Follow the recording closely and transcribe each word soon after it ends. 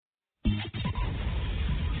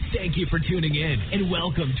Thank you for tuning in, and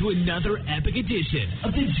welcome to another epic edition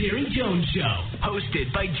of The Jerry Jones Show,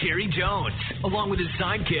 hosted by Jerry Jones, along with his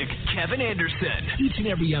sidekick, Kevin Anderson. Each and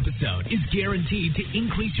every episode is guaranteed to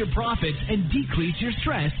increase your profits and decrease your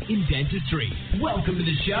stress in dentistry. Welcome to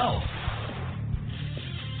the show.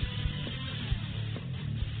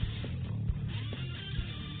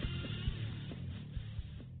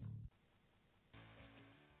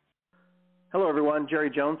 Hello, everyone. Jerry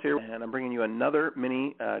Jones here, and I'm bringing you another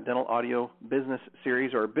mini dental audio business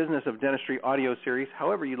series, or Business of Dentistry audio series,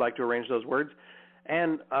 however you'd like to arrange those words.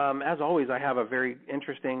 And as always, I have a very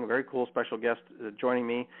interesting, very cool special guest joining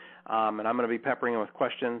me, and I'm going to be peppering him with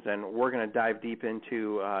questions, and we're going to dive deep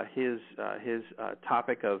into his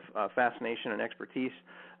topic of fascination and expertise.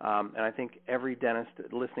 And I think every dentist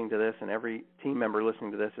listening to this and every team member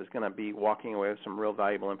listening to this is going to be walking away with some real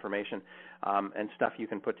valuable information and stuff you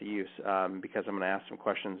can put to use, because I'm going to ask some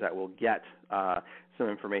questions that will get some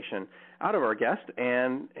information out of our guest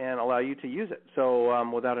and allow you to use it. So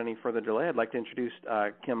without any further delay, I'd like to introduce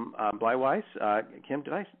Kim Bleiweiss. Kim,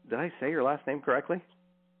 did I say your last name correctly?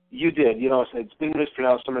 You did. You know, it's been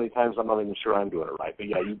mispronounced so many times I'm not even sure I'm doing it right. But,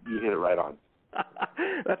 yeah, you hit it right on.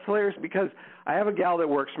 That's hilarious, because I have a gal that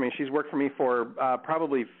works for me. She's worked for me for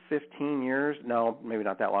probably 15 years. No, maybe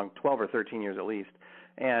not that long, 12 or 13 years at least.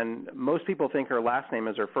 And most people think her last name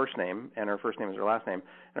is her first name, and her first name is her last name.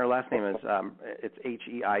 And her last name is it's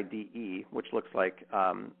Heide, which looks like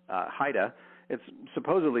Haida. It's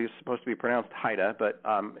supposedly supposed to be pronounced Haida, but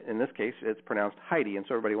in this case, it's pronounced Heidi, and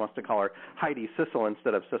so everybody wants to call her Heidi Sissel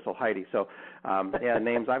instead of Sissel Heidi. So, yeah,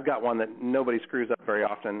 names. I've got one that nobody screws up very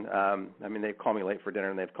often. I mean, they call me late for dinner,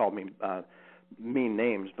 and they've called me mean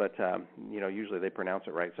names, but usually they pronounce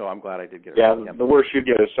it right. So I'm glad I did get it right. Yeah, the worst you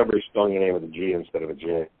get is somebody spelling your name with a G instead of a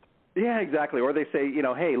J. Yeah, exactly. Or they say,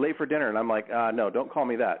 hey, late for dinner, and I'm like, no, don't call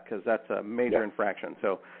me that, because that's a major infraction.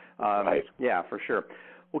 So, right. Yeah, for sure.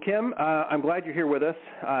 Well, Kim, I'm glad you're here with us.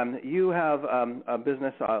 You have a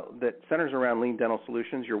business that centers around lean dental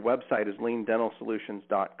solutions. Your website is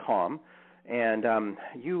leandentalsolutions.com, and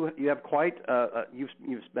you have quite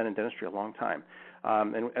you've been in dentistry a long time.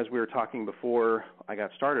 And as we were talking before I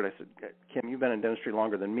got started, I said, Kim, you've been in dentistry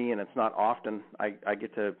longer than me, and it's not often I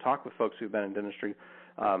get to talk with folks who've been in dentistry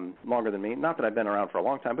longer than me. Not that I've been around for a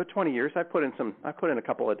long time, but 20 years. I put in a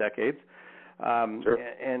couple of decades. Sure.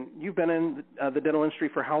 And you've been in the dental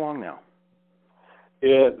industry for how long now?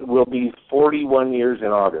 It will be 41 years in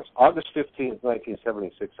August. August 15th,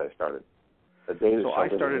 1976, I started. The day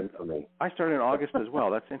that started for me. I started in August as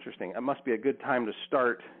well. That's interesting. It must be a good time to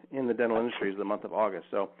start in the dental industry, is the month of August.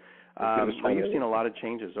 So you've seen a lot of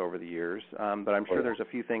changes over the years, but I'm sure there's a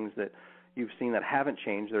few things that you've seen that haven't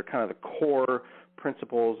changed. They're kind of the core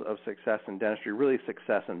principles of success in dentistry, really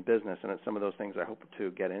success in business, and it's some of those things I hope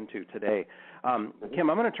to get into today. Kim,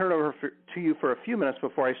 I'm going to turn it over to you for a few minutes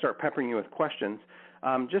before I start peppering you with questions.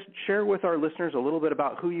 Just share with our listeners a little bit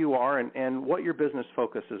about who you are and what your business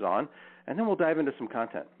focuses on, and then we'll dive into some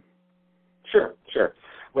content. Sure.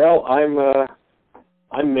 Well,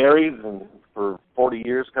 I'm married and for 40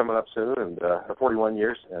 years coming up soon, and 41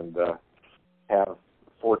 years, and have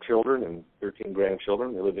 4 children and 13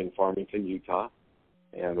 grandchildren. We live in Farmington, Utah,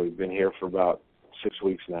 and we've been here for about 6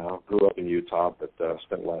 weeks now. Grew up in Utah, but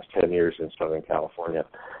spent the last 10 years in Southern California.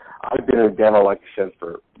 I've been in dental, like you said,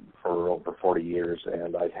 for over 40 years,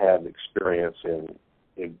 and I've had experience in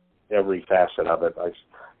every facet of it. I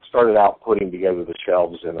started out putting together the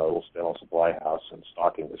shelves in a little dental supply house and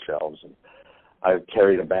stocking the shelves, and I've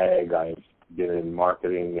carried a bag. I've been in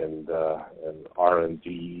marketing and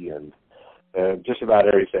R&D and just about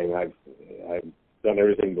everything. I've done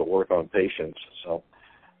everything but work on patients. So,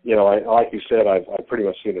 like you said, I've pretty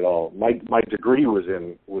much seen it all. My degree was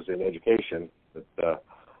in education, but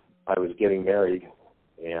I was getting married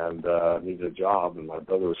and needed a job, and my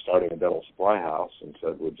brother was starting a dental supply house and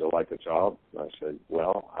said, "Would you like a job?" And I said,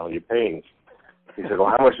 "Well, how are you paying?" He said, "Well,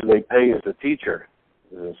 how much do they pay as a teacher?"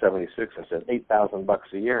 In '76, I said,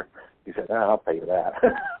 $8,000 a year. He said, I'll pay you that.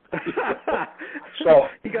 So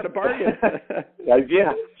you got a bargain.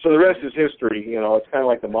 Yeah. So the rest is history. It's kind of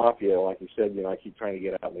like the mafia. Like you said, I keep trying to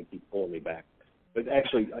get out and they keep pulling me back. But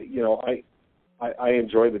actually, I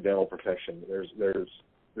enjoy the dental profession.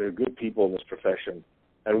 There are good people in this profession.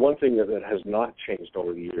 And one thing that has not changed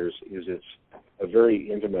over the years is it's a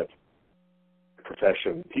very intimate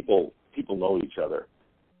profession. People know each other.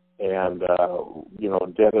 And,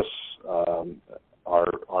 dentists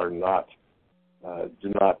do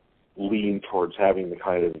not lean towards having the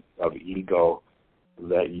kind of ego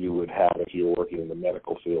that you would have if you were working in the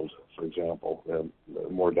medical field, for example. They're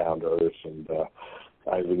more down to earth, and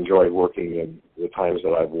I've enjoyed working in the times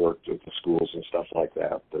that I've worked at the schools and stuff like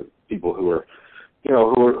that. The people who are,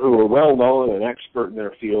 who are well known and expert in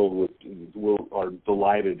their field are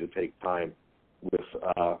delighted to take time with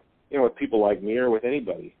with people like me or with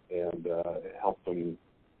anybody and help them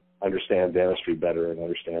understand dentistry better and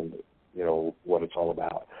understand what it's all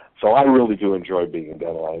about. So I really do enjoy being in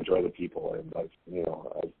dental. I enjoy the people, and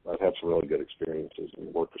I've had some really good experiences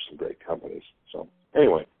and worked for some great companies. So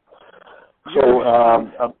anyway,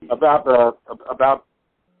 about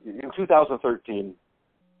in 2013,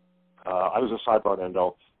 I was a cyber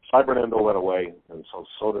endo. Cyber endo went away, and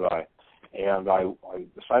so did I. And I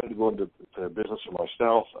decided to go into business for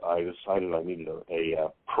myself. I decided I needed a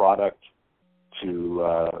product to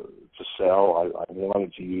sell. I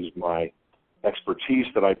wanted to use my expertise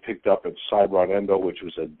that I picked up at Cybron Endo, which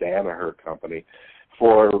was a Danaher company,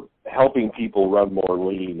 for helping people run more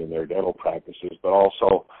lean in their dental practices. But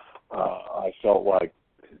also, I felt like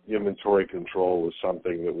inventory control was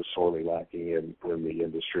something that was sorely lacking in the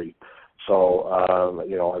industry. So,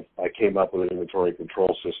 I came up with an inventory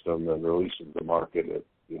control system and released it to the market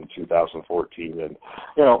in 2014, and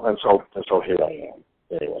so here I am.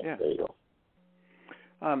 Anyway, yeah. There you go.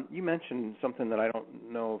 You mentioned something that I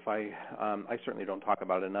don't know if I certainly don't talk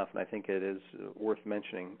about enough, and I think it is worth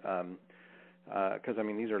mentioning because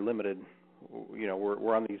these are limited.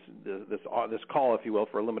 We're on this call, if you will,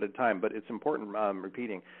 for a limited time, but it's important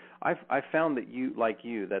repeating. I've found that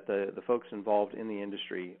that the folks involved in the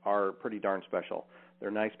industry are pretty darn special.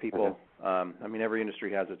 They're nice people. Okay. Every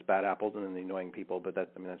industry has its bad apples and the annoying people, but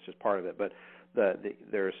that's just part of it. But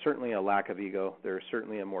there is certainly a lack of ego. There is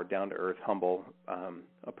certainly a more down-to-earth, humble,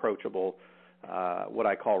 approachable, what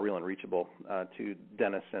I call real and reachable to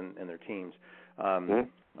dentists and their teams.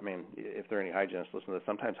 If there are any hygienists listening to this,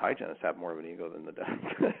 sometimes hygienists have more of an ego than the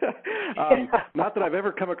dentists. Not that I've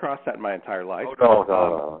ever come across that in my entire life.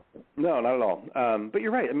 Oh, no, not at all. But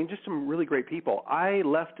you're right. Just some really great people. I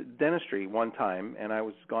left dentistry one time, and I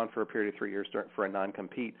was gone for a period of 3 years for a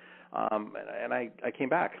non-compete. And I came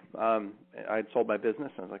back. I had sold my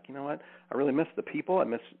business, and I was like, you know what? I really miss the people. I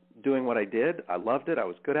miss doing what I did. I loved it. I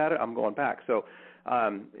was good at it. I'm going back. So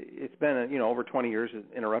it's been over 20 years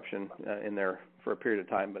interruption in there for a period of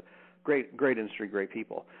time, but great industry, great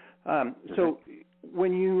people. So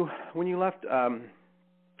when you left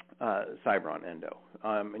Cybron Endo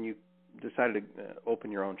and you decided to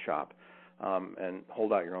open your own shop and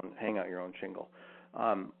hang out your own shingle.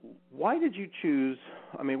 Why did you choose?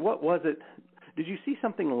 What was it? Did you see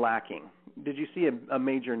something lacking? Did you see a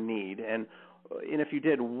major need? And if you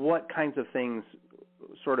did, what kinds of things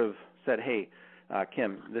sort of said, hey,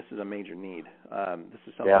 Kim, this is a major need. This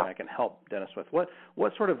is something I can help dentists with.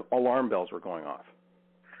 What sort of alarm bells were going off?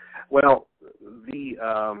 Well,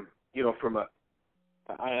 from a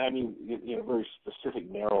very specific,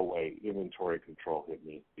 narrow way, inventory control hit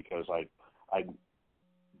me because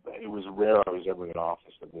it was rare I was ever in an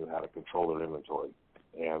office that knew how to control their inventory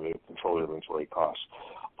and control their inventory costs.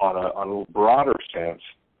 On a broader sense,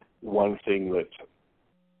 one thing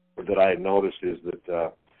that I had noticed is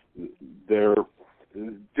that their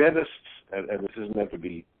dentists, and this isn't meant to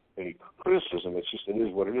be any criticism, it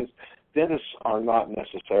is what it is. Dentists are not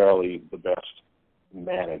necessarily the best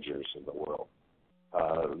managers in the world.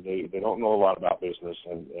 They don't know a lot about business,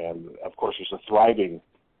 and of course there's a thriving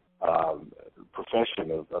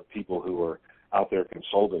profession of people who are out there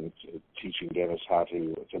consulting, teaching dentists how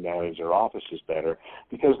to manage their offices better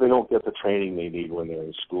because they don't get the training they need when they're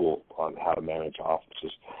in school on how to manage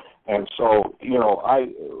offices. And so,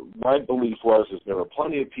 my belief was there are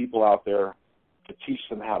plenty of people out there to teach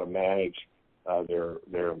them how to manage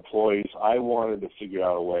their employees. I wanted to figure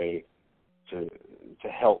out a way to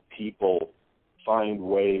help people find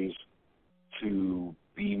ways to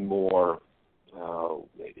be more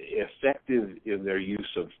effective in their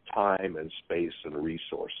use of time and space and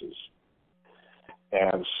resources.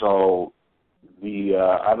 And so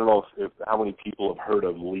I don't know how many people have heard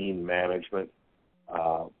of lean management.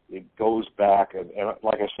 It goes back, and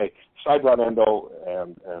like I say, Cybron Endo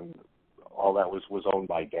and all that was owned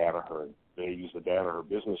by Danaher. They use the Danaher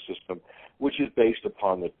business system, which is based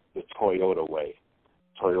upon the Toyota way,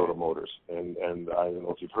 Toyota Motors. And I don't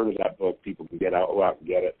know if you've heard of that book. People can go out and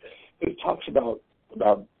get it. But it talks about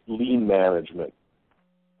lean management,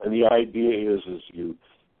 and the idea is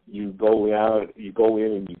you go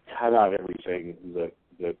in and you cut out everything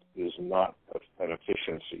that is not an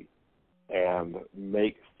efficiency, and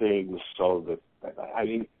make things so that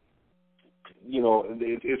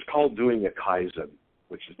it's called doing a Kaizen,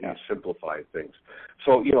 which is these simplified things.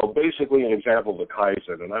 So basically an example of a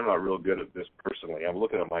Kaizen, and I'm not real good at this personally. I'm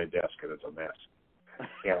looking at my desk and it's a mess.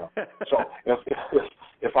 You know, so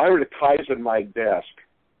if I were to Kaizen my desk,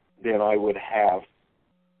 then I would have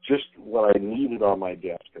just what I needed on my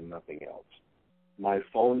desk and nothing else. My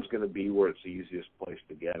phone's going to be where it's the easiest place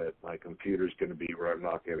to get it. My computer's going to be where I'm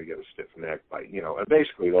not going to get a stiff neck by, you know, and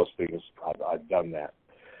basically those things, I've done that.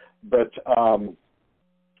 But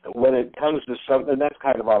when it comes to something, and that's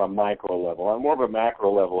kind of on a micro level. On more of a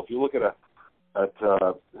macro level, if you look at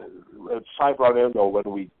Cyber Endo,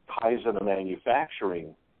 when we Kaizen a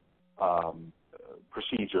manufacturing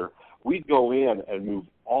procedure, we'd go in and move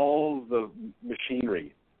all the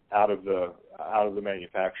machinery out of the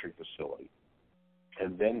manufacturing facility,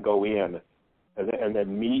 and then go in and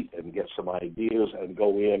then meet and get some ideas and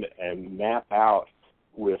go in and map out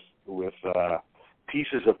with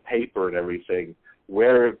pieces of paper and everything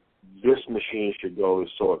where this machine should go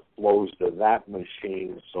so it flows to that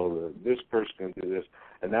machine so that this person can do this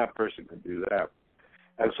and that person can do that.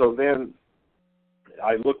 And so then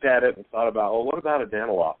I looked at it and thought about, well, what about a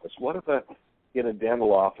dental office? What if in a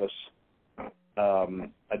dental office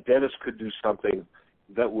a dentist could do something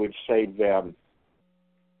that would save them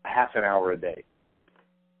half an hour a day?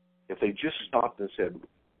 If they just stopped and said,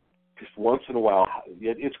 just once in a while,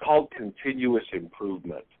 it's called continuous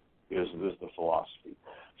improvement is the philosophy.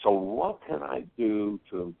 So what can I do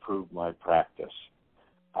to improve my practice?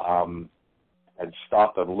 And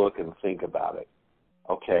stop and look and think about it.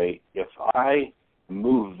 Okay, if I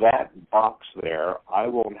move that box there, I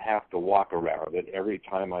won't have to walk around it every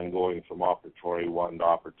time I'm going from operatory 1 to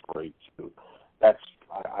operatory 2. That's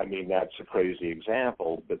a crazy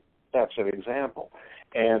example, but that's an example.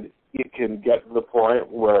 And it can get to the point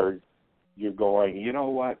where you're going, you know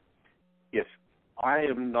what, if I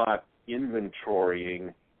am not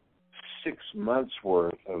inventorying 6 months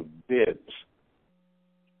worth of bids,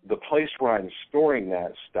 the place where I'm storing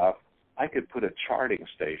that stuff, I could put a charting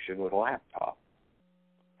station with a laptop.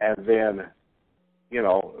 And then, you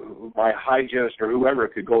know, my hygienist or whoever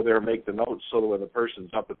could go there and make the notes so that when the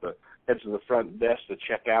person's up at the heads of the front desk to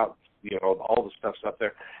check out, you know, all the stuff's up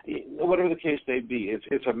there. Whatever the case may be,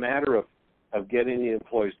 it's a matter of getting the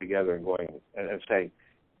employees together and going and saying,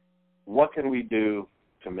 what can we do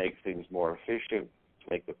to make things more efficient, to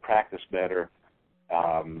make the practice better,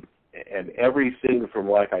 and everything from,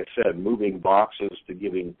 like I said, moving boxes to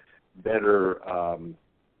giving better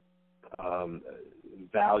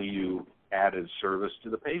value-added service to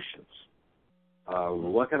the patients.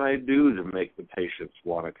 What can I do to make the patients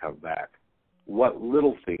want to come back? What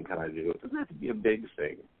little thing can I do? It doesn't have to be a big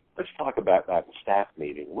thing. Let's talk about that in staff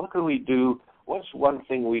meeting. What can we do? What's one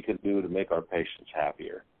thing we could do to make our patients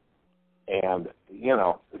happier? And, you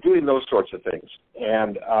know, doing those sorts of things.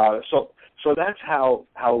 And so that's how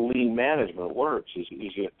lean management works, is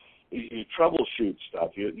you troubleshoot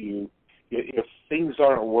stuff. If things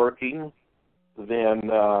aren't working, then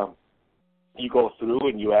you go through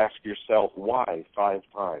and you ask yourself why 5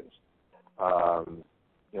 times.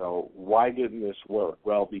 You know, why didn't this work?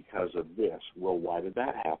 Well, because of this. Well, why did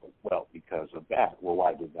that happen? Well, because of that. Well,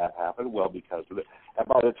 why did that happen? Well, because of it. And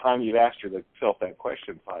by the time you've asked yourself that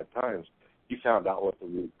question 5 times, you found out what the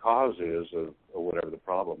root cause is of whatever the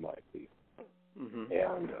problem might be. Mm-hmm.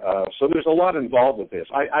 And so there's a lot involved with this.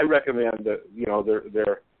 I recommend that, you know,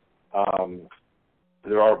 there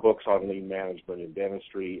are books on lean management in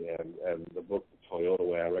dentistry, and the book The Toyota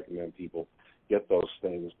Way. I recommend people get those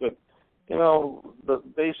things. But, you know,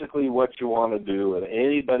 basically what you want to do, and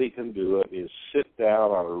anybody can do it, is sit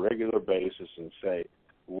down on a regular basis and say,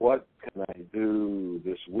 what can I do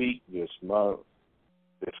this week, this month,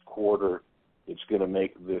 this quarter? It's going to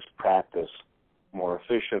make this practice more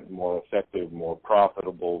efficient, more effective, more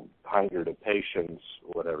profitable, kinder to patients,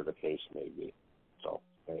 whatever the case may be. So,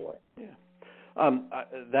 anyway. Yeah.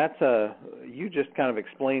 You just kind of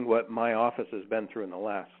explained what my office has been through in the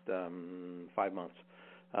last 5 months.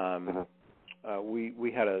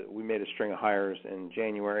 We made a string of hires in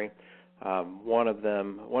January. One of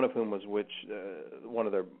whom was one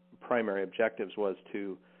of their primary objectives was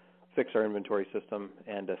to fix our inventory system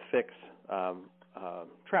and to fix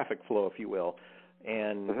traffic flow, if you will,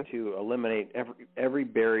 and to eliminate every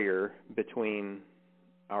barrier between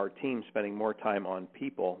our team spending more time on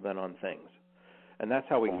people than on things. And that's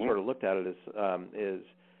how we sort of looked at it, is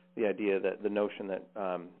the idea that the notion that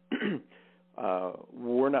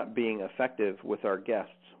we're not being effective with our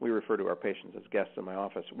guests. We refer to our patients as guests in my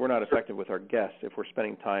office. We're not effective with our guests if we're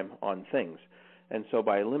spending time on things. And so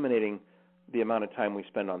by eliminating the amount of time we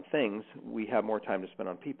spend on things, we have more time to spend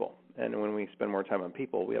on people. And when we spend more time on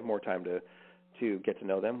people, we have more time to get to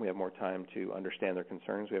know them. We have more time to understand their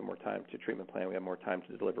concerns. We have more time to treatment plan. We have more time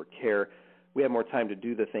to deliver care. we have more time to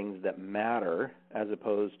do the things that matter as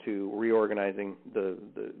opposed to reorganizing the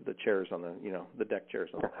chairs on the deck chairs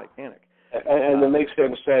on the Titanic. And it makes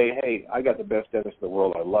them say, hey, I got the best dentist in the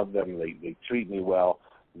world. I love them. They treat me well.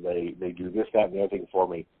 They do this, that, and the other thing for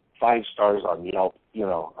me. 5 stars on Yelp.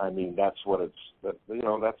 I mean, that's what that's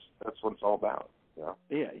what it's all about.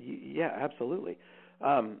 Yeah, absolutely.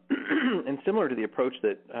 And similar to the approach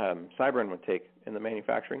that Cybran would take in the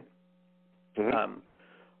manufacturing,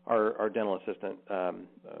 our dental assistant,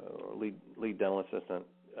 lead dental assistant,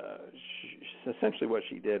 essentially what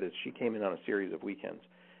she did is she came in on a series of weekends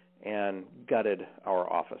and gutted our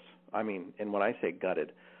office. I mean, and when I say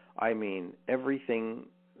gutted, I mean everything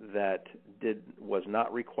that was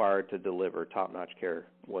not required to deliver top-notch care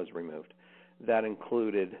was removed. That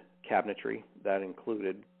included cabinetry. That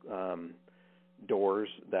included doors.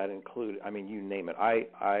 That included, I mean, you name it.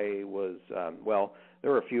 I was,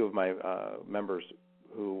 there were a few of my members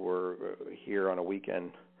who were here on a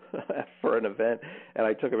weekend for an event, and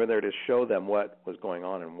I took them in there to show them what was going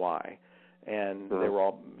on and why. And they were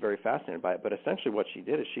all very fascinated by it. But essentially what she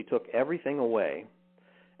did is she took everything away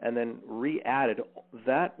and then re-added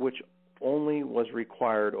that which only was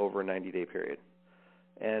required over a 90-day period.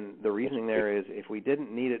 And the reasoning there is if we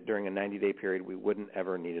didn't need it during a 90-day period, we wouldn't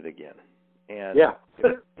ever need it again. And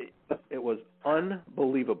it was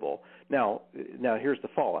unbelievable. Now here's the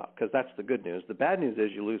fallout, because that's the good news. The bad news is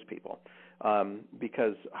you lose people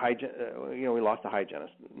because we lost a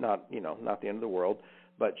hygienist. Not the end of the world,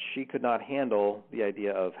 but she could not handle the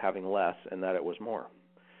idea of having less and that it was more.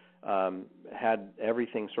 Had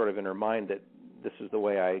everything sort of in her mind that this is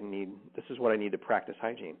what I need to practice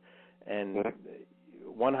hygiene. And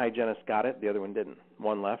one hygienist got it, the other one didn't.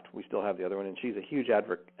 One left, we still have the other one, and she's a huge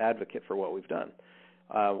advocate for what we've done.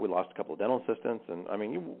 We lost a couple of dental assistants, and I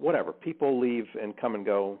mean, whatever. People leave and come and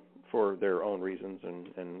go for their own reasons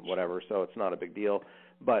and whatever, so it's not a big deal.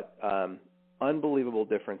 But unbelievable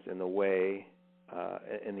difference in the way,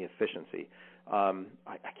 in the efficiency.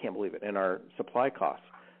 I can't believe it. And our supply costs.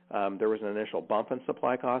 There was an initial bump in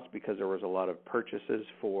supply costs because there was a lot of purchases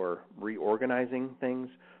for reorganizing things,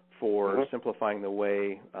 for simplifying the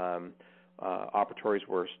way operatories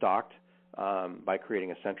were stocked by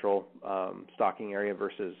creating a central stocking area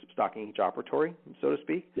versus stocking each operatory, so to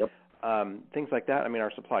speak. Things like that. I mean,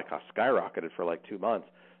 our supply costs skyrocketed for like 2 months,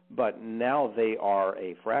 but now they are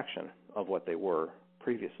a fraction of what they were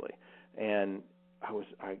previously. And I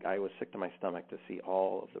was sick to my stomach to see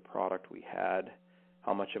all of the product we had,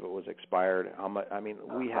 how much of it was expired, how much. I mean,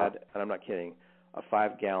 we had, and I'm not kidding, a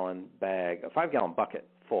 5-gallon bucket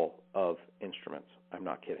full of instruments. I'm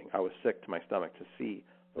not kidding. I was sick to my stomach to see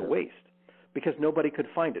the waste because nobody could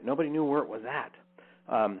find it. Nobody knew where it was at.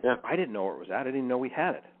 I didn't know where it was at. I didn't know we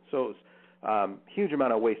had it. So it was huge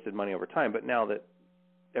amount of wasted money over time. But now that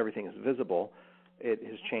everything is visible, it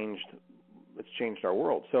has changed. It's changed our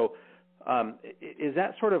world. So is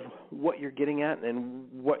that sort of what you're getting at and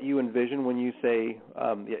what you envision when you say,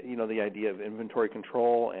 the idea of inventory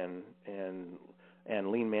control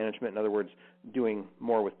and lean management? In other words, doing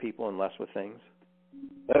more with people and less with things?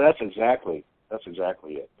 That's exactly it.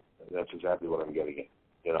 That's exactly what I'm getting at.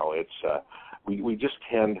 It's we just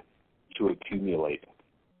tend to accumulate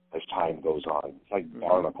as time goes on. It's like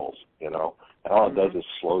barnacles, and all it does is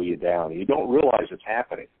slow you down. You don't realize it's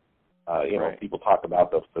happening. People talk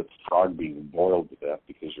about the frog being boiled to death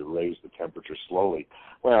because you raise the temperature slowly.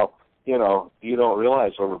 Well, you don't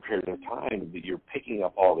realize over a period of time that you're picking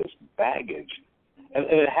up all this baggage. And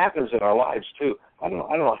it happens in our lives too. I don't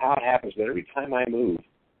know how it happens, but every time I move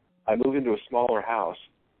into a smaller house,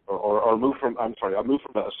 or move from a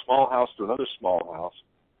small house to another small house,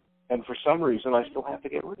 and for some reason I still have to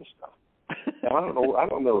get rid of stuff. And I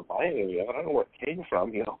don't know buying any of it. I don't know where it came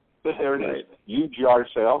from, But there it is, huge yard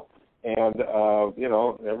sale, and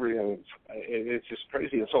everything. It's just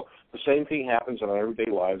crazy. And so the same thing happens in our everyday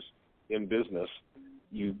lives in business.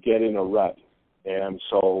 You get in a rut, and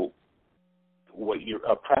so what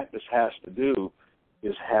a practice has to do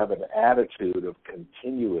is have an attitude of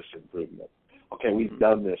continuous improvement. Okay, we've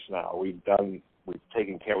done this now. We've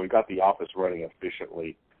taken care. We've got the office running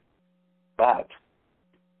efficiently. But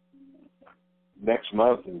next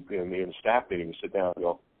month in the staff meeting, we sit down and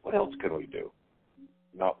go, what else can we do?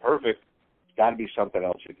 Not perfect. It's got to be something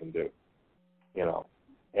else you can do.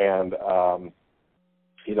 And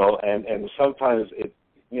sometimes it.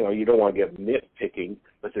 You don't want to get nitpicking,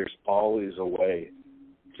 but there's always a way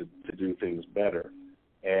to do things better.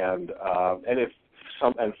 And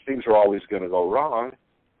things are always going to go wrong.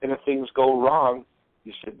 And if things go wrong,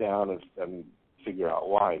 you sit down and figure out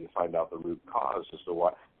why. You find out the root cause as to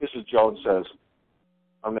why. Mrs. Jones says,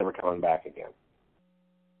 "I'm never coming back again."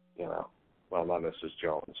 well, not Mrs.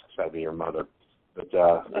 Jones, that'd be your mother, but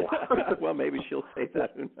well, maybe she'll say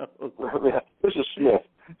that. Who knows? Yeah, Mrs. Smith.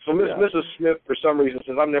 So Mrs. Smith, for some reason,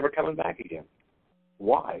 says, "I'm never coming back again."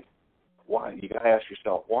 Why? Why? You got to ask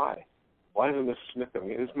yourself why. Why isn't Mrs. Smith coming?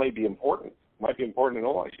 This may be important. It might be important to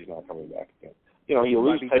know why she's not coming back again. You know, you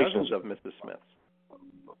lose patience. Dozens of Mrs. Smiths.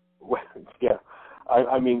 Well, yeah,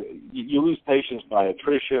 I mean, you lose patience by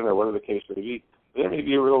attrition or whatever the case may be. There may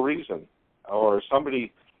be a real reason, or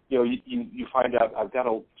somebody. You know, you find out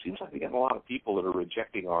seems like we got a lot of people that are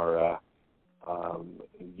rejecting our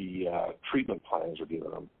the treatment plans we're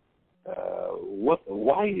giving them.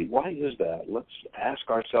 Why is that? Let's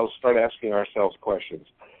start asking ourselves questions.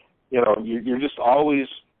 You know, you're just always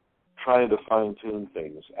trying to fine tune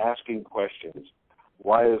things, asking questions.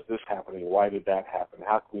 Why is this happening? Why did that happen?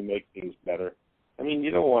 How can we make things better? I mean,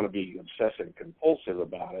 you don't want to be obsessive compulsive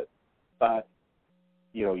about it, but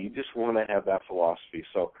you know, you just want to have that philosophy.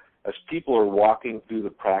 So as people are walking through the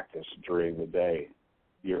practice during the day,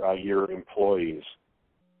 your employees,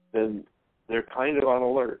 then they're kind of on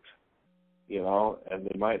alert, you know, and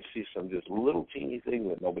they might see some just little teeny thing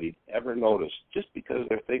that nobody ever noticed just because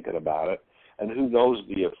they're thinking about it. And who knows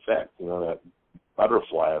the effect, you know, that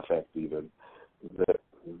butterfly effect even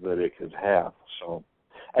that it could have. So,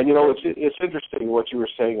 and you know, it's interesting what you were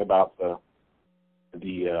saying about the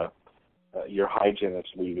your hygienist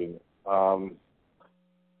leaving.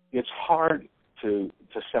 It's hard to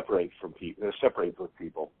separate with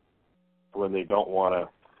people when they don't want to.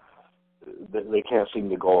 They can't seem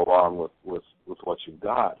to go along with what you've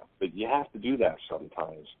got, but you have to do that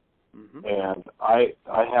sometimes. Mm-hmm. And I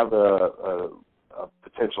have a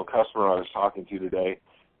potential customer I was talking to today.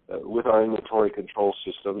 With our inventory control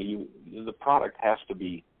system, the product has to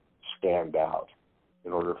be scanned out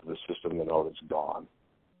in order for the system to know it's gone.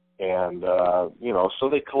 And, you know, so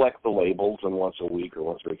they collect the labels, and once a week or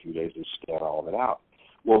once every few days they scan all of it out.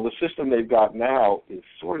 Well, the system they've got now is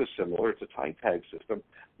sort of similar. It's a tie tag system.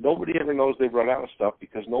 Nobody ever knows they've run out of stuff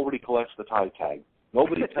because nobody collects the tie tag.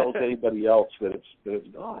 Nobody tells anybody else that it's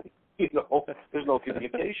gone. You know, there's no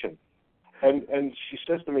communication. And she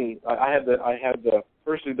says to me, I had the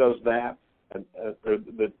person who does that and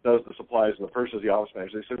that does the supplies, and the person is the office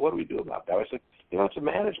manager. They said, "What do we do about that?" I said, "You know, it's a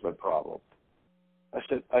management problem." I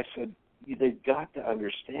said they've got to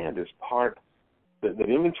understand as part that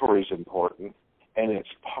inventory is important, and it's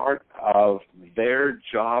part of their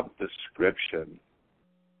job description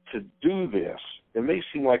to do this. It may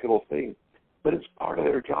seem like a little thing, but it's part of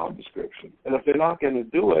their job description. And if they're not going to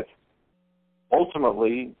do it,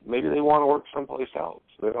 ultimately, maybe they want to work someplace else.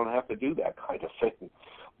 They don't have to do that kind of thing.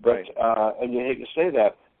 But right. And you hate to say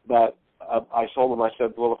that, but I told them, I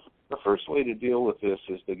said, well, the first way to deal with this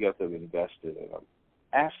is to get them invested in them.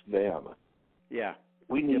 Ask them. Yeah.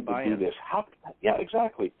 We need to do this. Yeah,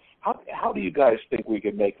 exactly. How do you guys think we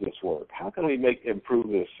can make this work? How can we improve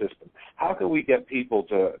this system? How can we get people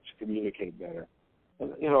to communicate better?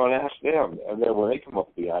 And, you know, and ask them. And then when they come up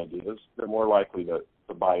with the ideas, they're more likely to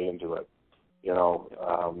buy into it. You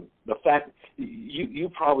know, the fact you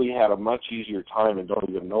probably had a much easier time and don't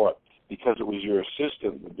even know it because it was your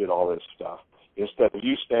assistant that did all this stuff instead of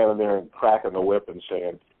you standing there and cracking the whip and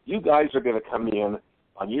saying, "You guys are going to come in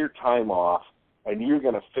on your time off and you're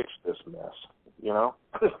going to fix this mess." You know,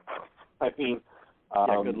 I mean,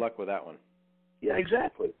 yeah. Good luck with that one. Yeah,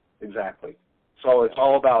 exactly. So it's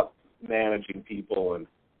all about managing people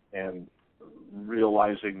and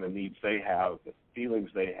realizing the needs they have, the feelings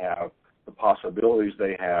they have, the possibilities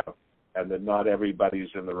they have, and that not everybody's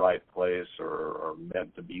in the right place or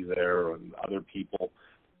meant to be there, and other people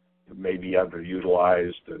may be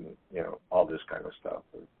underutilized, and, you know, all this kind of stuff.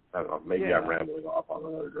 And I don't know, maybe I'm rambling off on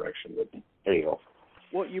another direction, but there you go.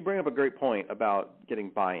 Well, you bring up a great point about getting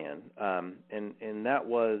buy-in, and that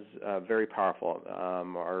was very powerful.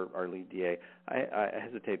 Our lead DA, I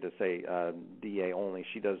hesitate to say DA only.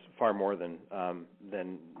 She does far more than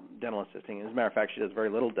dental assisting. As a matter of fact, she does very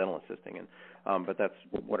little dental assisting, but that's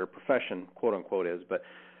what her profession, quote unquote, is. But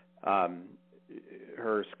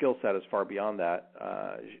her skill set is far beyond that.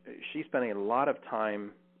 She's spending a lot of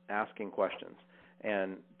time asking questions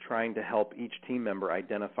and trying to help each team member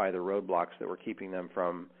identify the roadblocks that were keeping them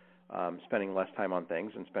from spending less time on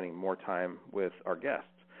things and spending more time with our guests.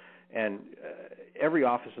 And every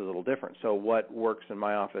office is a little different. So what works in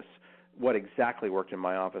my office, what exactly worked in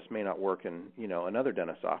my office may not work in, you know, another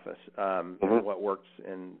dentist's office. And what works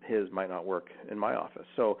in his might not work in my office.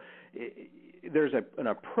 So there's an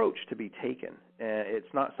approach to be taken.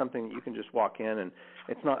 It's not something that you can just walk in and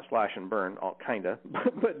it's not slash and burn, kind of,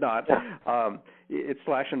 but not. It's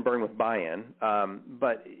slash and burn with buy-in,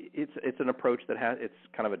 but it's an approach that it's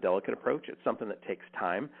kind of a delicate approach. It's something that takes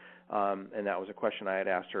time. And that was a question I had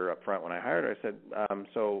asked her up front when I hired her. I said,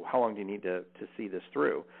 so how long do you need to see this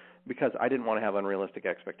through? Because I didn't want to have unrealistic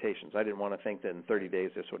expectations. I didn't want to think that in 30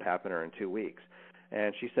 days this would happen or in 2 weeks.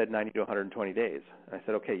 And she said 90 to 120 days. I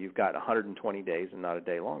said, okay, you've got 120 days and not a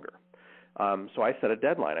day longer. So I set a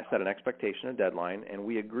deadline. I set an expectation, a deadline, and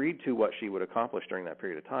we agreed to what she would accomplish during that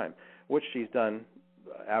period of time, which she's done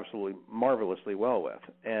absolutely marvelously well with.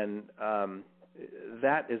 And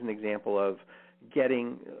that is an example of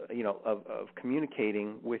getting, of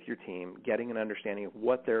communicating with your team, getting an understanding of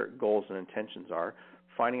what their goals and intentions are,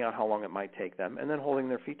 finding out how long it might take them, and then holding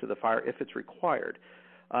their feet to the fire if it's required.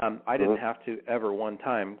 I didn't have to ever one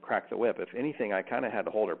time crack the whip. If anything, I kind of had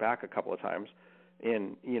to hold her back a couple of times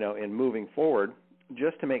in moving forward,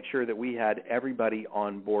 just to make sure that we had everybody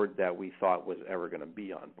on board that we thought was ever going to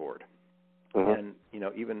be on board. And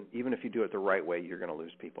even if you do it the right way, you're going to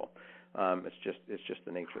lose people. It's just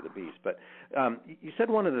the nature of the beast. But you said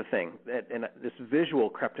one other thing, and this visual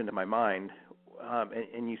crept into my mind.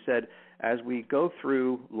 And you said, as we go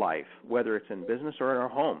through life, whether it's in business or in our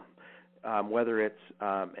home, whether it's,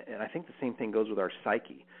 and I think the same thing goes with our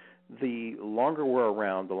psyche. The longer we're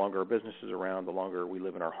around, the longer our business is around, the longer we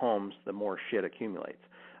live in our homes, the more shit accumulates.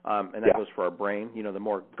 And that goes for our brain, the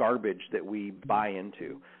more garbage that we buy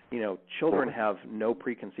into. Children have no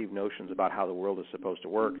preconceived notions about how the world is supposed to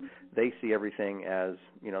work. They see everything as,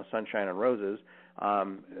 sunshine and roses,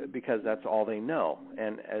 because that's all they know.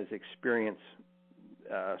 And as experience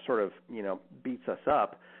beats us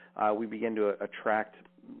up, we begin to attract,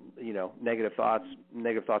 negative thoughts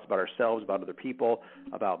about ourselves, about other people,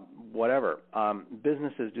 about whatever.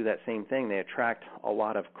 Businesses do that same thing. They attract a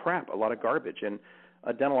lot of crap, a lot of garbage. And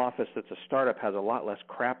a dental office that's a startup has a lot less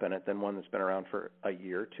crap in it than one that's been around for a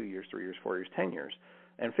year, 2 years, 3 years, 4 years, 10 years,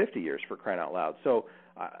 and 50 years, for crying out loud. So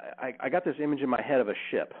I got this image in my head of a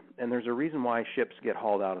ship, and there's a reason why ships get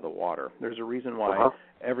hauled out of the water. There's a reason why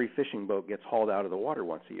every fishing boat gets hauled out of the water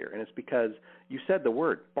once a year, and it's because you said the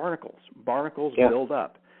word, barnacles. Barnacles build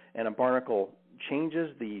up, and a barnacle changes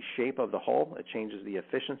the shape of the hull. It changes the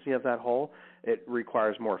efficiency of that hull. It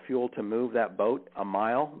requires more fuel to move that boat a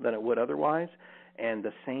mile than it would otherwise. And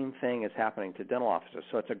the same thing is happening to dental offices.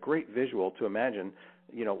 So it's a great visual to imagine.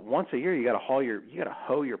 Once a year you got to hoe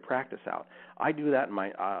your practice out. I do that in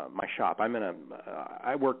my shop.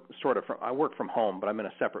 I work from home, but I'm in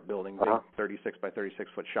a separate building, big 36 by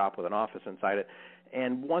 36 foot shop with an office inside it.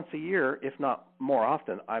 And once a year, if not more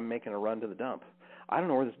often, I'm making a run to the dump. I don't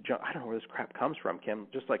know where this crap comes from, Kim.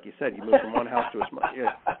 Just like you said, you move from one house to a small.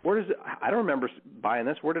 Where does it? I don't remember buying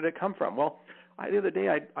this. Where did it come from? Well, the other day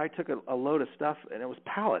I took a load of stuff, and it was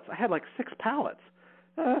pallets. I had like 6 pallets.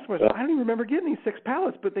 I don't even remember getting these 6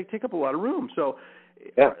 pallets, but they take up a lot of room. So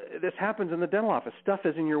this happens in the dental office. Stuff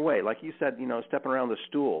is in your way. Like you said, stepping around the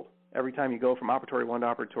stool every time you go from operatory 1 to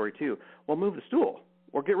operatory 2. Well, move the stool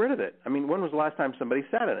or get rid of it. I mean, when was the last time somebody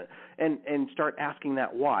sat in it? And start asking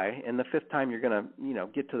that why, and the 5th time you're going to,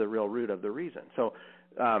 get to the real root of the reason. So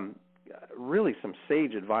really some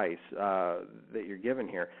sage advice that you're giving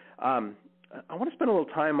here. I want to spend a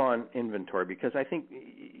little time on inventory, because I think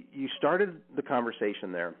you started the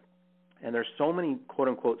conversation there, and there's so many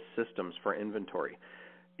quote-unquote systems for inventory.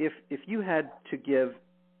 If you had to give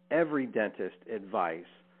every dentist advice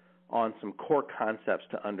on some core concepts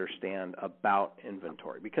to understand about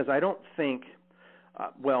inventory, because I don't think,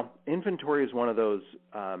 inventory is one of those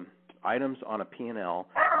items on a P&L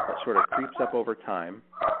that sort of creeps up over time.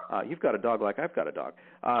 You've got a dog like I've got a dog.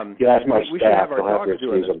 That's my we staff. Should have our dogs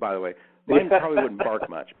doing this, by the way. Mine probably wouldn't bark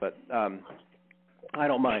much, but I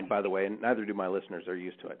don't mind, by the way, and neither do my listeners. They're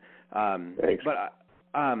used to it. Thanks. But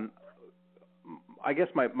I guess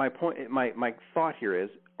my point, my thought here is,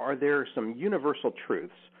 are there some universal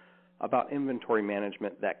truths about inventory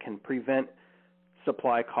management that can prevent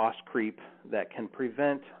supply cost creep, that can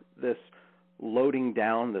prevent this loading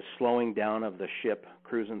down, the slowing down of the ship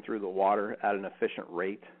cruising through the water at an efficient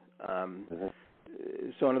rate?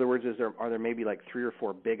 So in other words, are there maybe like 3 or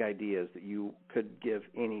 4 big ideas that you could give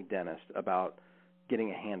any dentist about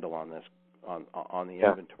getting a handle on this, on the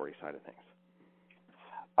inventory side of things?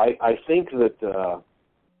 I think that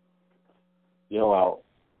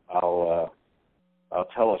I'll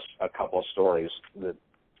tell us a couple of stories that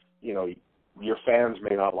your fans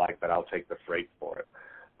may not like, but I'll take the freight for it.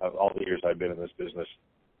 Of all the years I've been in this business,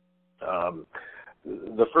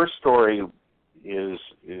 the first story is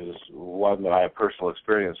one that I have personal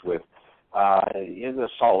experience with. In the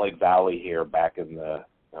Salt Lake Valley here, back in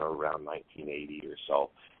around 1980 or so,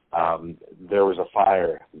 there was a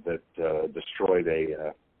fire that destroyed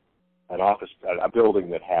a building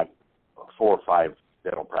that had 4 or 5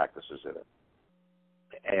 dental practices in it.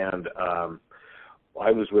 And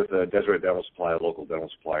I was with Deseret Dental Supply, a local dental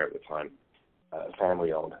supplier at the time,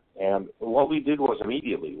 family-owned. And what we did was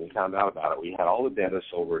immediately, we found out about it, we had all the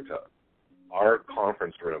dentists over to our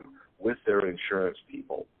conference room with their insurance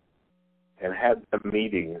people and had a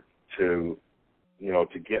meeting to,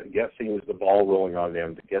 to get things, the ball rolling on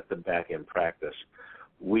them, to get them back in practice.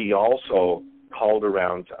 We also called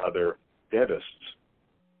around to other dentists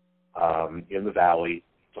in the valley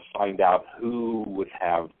to find out who would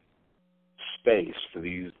have space for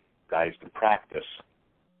these guys to practice.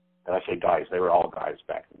 And I say guys, they were all guys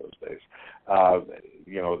back in those days.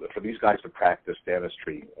 For these guys to practice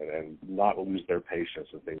dentistry and not lose their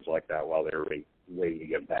patients and things like that while they were waiting to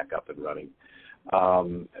get back up and running.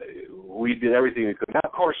 We did everything we could. Now,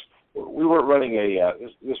 of course, we weren't running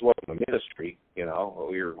this wasn't a ministry, we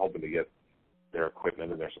were hoping to get their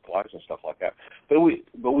equipment and their supplies and stuff like that. But we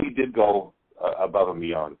did go above and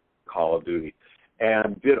beyond Call of Duty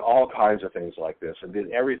and did all kinds of things like this and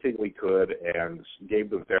did everything we could and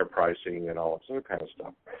gave them fair pricing and all this other kind of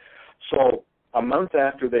stuff. So a month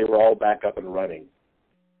after they were all back up and running,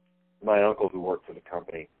 my uncle, who worked for the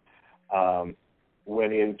company,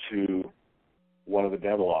 went into one of the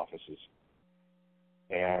dental offices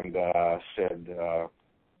and said,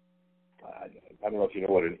 I don't know if you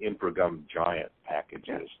know what an Improgum Giant package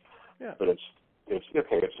is, but it's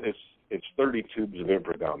 30 tubes of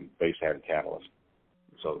Improgum base hand catalyst,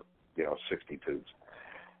 so 60 tubes.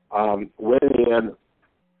 Went in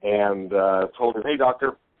and told him, hey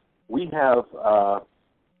doctor, we have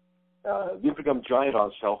the Improgum Giant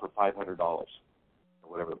on sale for $500, or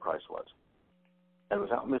whatever the price was, and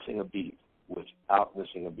without missing a beat.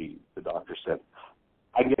 The doctor said,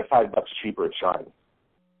 I can get $5 cheaper at Shine.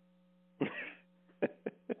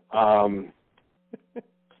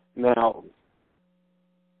 Now,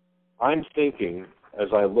 I'm thinking,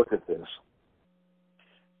 as I look at this,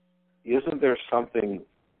 isn't there something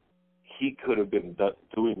he could have been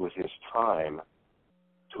doing with his time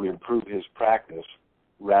to improve his practice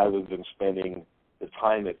rather than spending the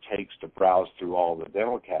time it takes to browse through all the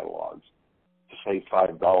dental catalogs to save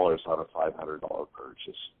 $5 on a $500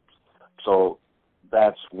 purchase? So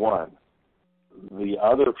that's one. The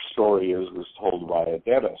other story was told by a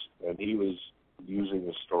dentist, and he was using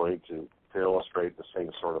the story to illustrate the same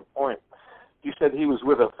sort of point. He said he was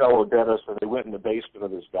with a fellow dentist, and they went in the basement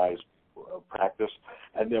of this guy's practice,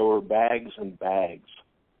 and there were bags and bags,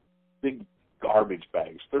 big garbage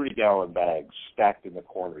bags, 30-gallon bags stacked in the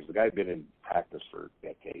corners. The guy had been in practice for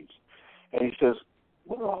decades. And he says,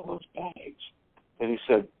 what are all those bags? And he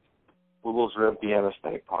said, well, those are empty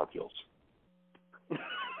anesthetic pustules.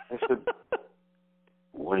 I said,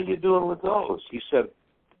 what are you doing with those? He said,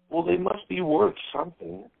 well, they must be worth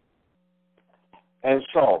something. And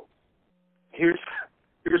so, here's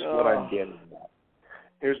what I'm getting at.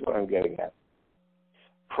 Here's what I'm getting at.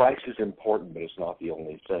 Price is important, but it's not the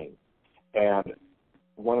only thing. And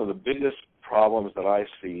one of the biggest problems that I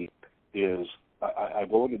see is I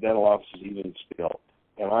go into dental offices even still,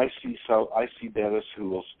 and I see dentists who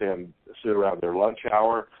will sit around their lunch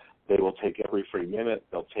hour. They will take every free minute.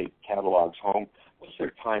 They'll take catalogs home. What's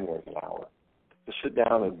their time worth an hour? To sit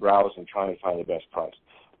down and browse and try and find the best price.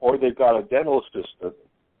 Or they've got a dental assistant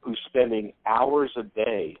who's spending hours a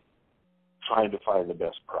day trying to find the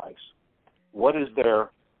best price. What is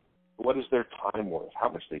their time worth? How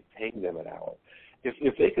much they pay them an hour?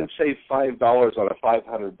 If they can save $5 on a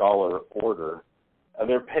 $500 order, and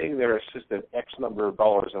they're paying their assistant X number of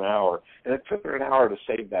dollars an hour, and it took her an hour to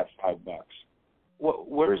save that $5,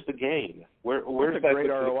 where's the gain? Where's that great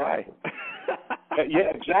ROI?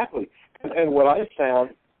 Yeah, exactly. And what I've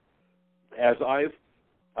found as I've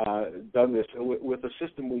done this with the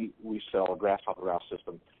system we sell, a grasshopper route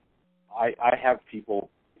system, I have people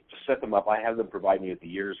to set them up. I have them provide me with the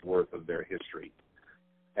year's worth of their history.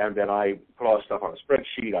 And then I put all this stuff on a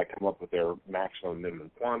spreadsheet. I come up with their maximum and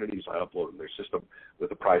minimum quantities. I upload it in their system with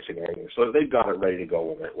the pricing and everything. So they've got it ready to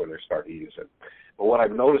go when they're starting to use it. But what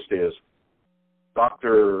I've noticed is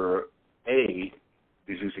Dr. A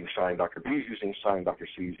is using Shine, Dr. B is using Shine, Dr.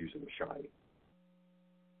 C is using the Shine.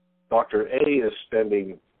 Dr. A is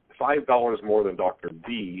spending $5 more than Dr.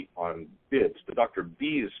 B on bids. The Dr.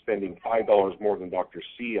 B is spending $5 more than Dr.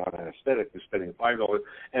 C on anesthetic, is spending $5.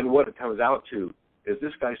 And what it comes out to is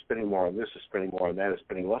this guy's spending more on this, is spending more on that, is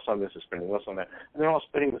spending less on this, is spending less on that. And they're all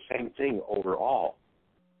spending the same thing overall.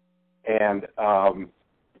 And,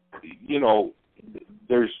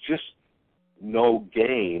 there's just no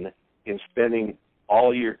gain in spending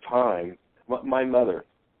all your time. My mother,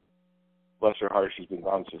 bless her heart, she's been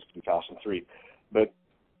gone since 2003, but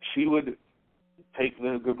she would take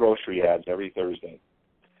the grocery ads every Thursday.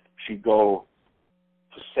 She'd go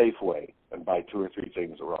to Safeway and buy 2 or 3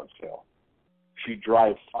 things that are on sale. She'd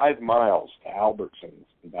drive 5 miles to Albertsons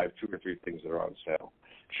and buy 2 or 3 things that are on sale.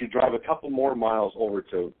 She'd drive a couple more miles over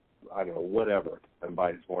to, I don't know, whatever, and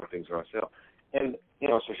buy more things that are on sale. And, you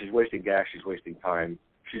know, so she's wasting gas, she's wasting time.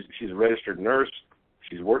 She's a registered nurse.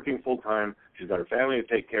 She's working full-time. She's got her family to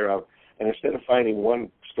take care of. And instead of finding one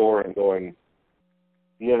store and going,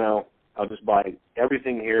 you know, I'll just buy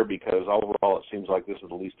everything here because overall it seems like this is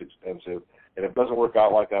the least expensive. And if it doesn't work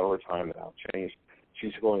out like that over time, then I'll change.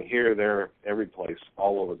 She's going here, there, every place,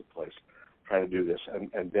 all over the place, trying to do this.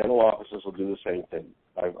 And dental offices will do the same thing.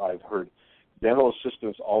 I've heard dental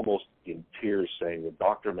assistants almost in tears saying, the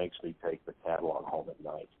doctor makes me take the catalog home at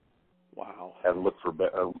night. Wow. And look for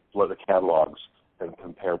the catalogs and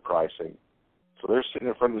compare pricing. So they're sitting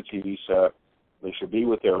in front of the TV set. They should be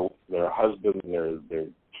with their husband, their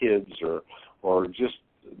kids, or just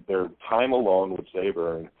their time alone, which they've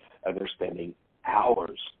earned, and they're spending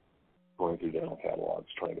hours going through dental catalogs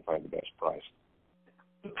trying to find the best price.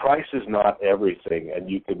 The price is not everything, and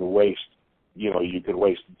you can waste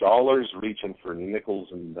dollars reaching for nickels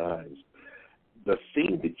and dimes. The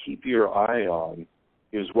thing to keep your eye on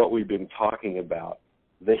is what we've been talking about,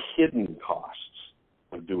 the hidden costs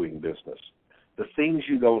of doing business, the things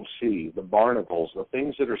you don't see, the barnacles, the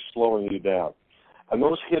things that are slowing you down. And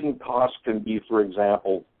those hidden costs can be, for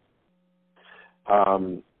example,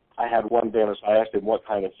 I had one dentist, I asked him what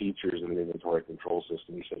kind of features in an inventory control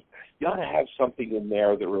system. He said, you ought to have something in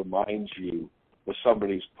there that reminds you that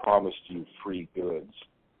somebody's promised you free goods.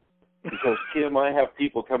 Because, Kim, I have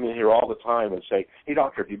people come in here all the time and say, hey,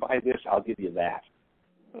 doctor, if you buy this, I'll give you that.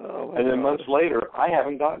 Oh, and then months later, I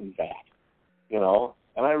haven't gotten that, you know,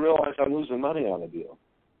 and I realize I'm losing money on a deal.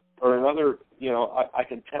 Or another, you know, I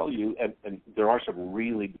can tell you, and there are some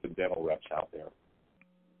really good dental reps out there,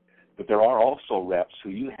 but there are also reps who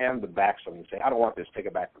you hand them back something and say, I don't want this, take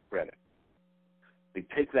it back for credit. They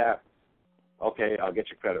take that, okay, I'll get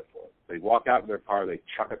you credit for it. They walk out in their car, they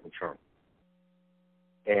chuck it in the trunk.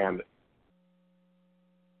 And,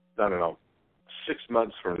 I don't know, 6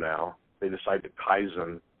 months from now, they decide to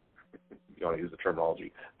Kaizen, you want to use the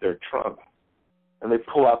terminology, their trunk. And they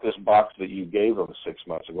pull out this box that you gave them 6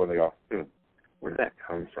 months ago, and they go, where did that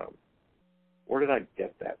come from? Where did I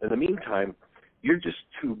get that? In the meantime, you're just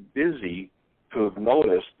too busy to have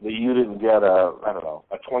noticed that you didn't get a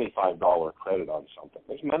 $25 credit on something.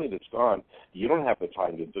 There's money that's gone. You don't have the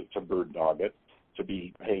time to bird dog it, to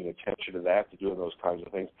be paying attention to that, to doing those kinds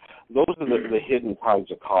of things. Those are the hidden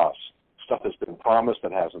kinds of costs. Stuff that's been promised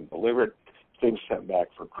that hasn't delivered, things sent back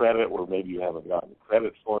for credit where maybe you haven't gotten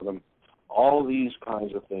credit for them. All these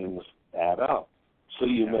kinds of things add up. So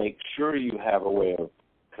you make sure you have a way of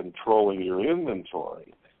controlling your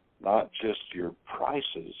inventory, not just your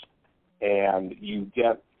prices, and you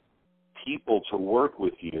get people to work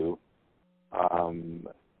with you,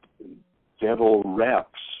 dental reps,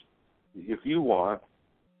 if you want,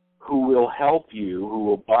 who will help you, who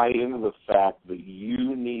will buy into the fact that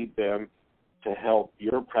you need them to help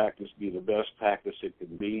your practice be the best practice it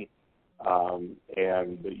can be,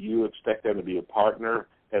 and that you expect them to be a partner,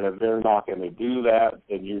 and if they're not going to do that,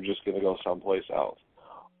 then you're just going to go someplace else.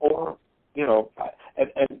 Or, you know,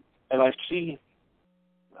 and I see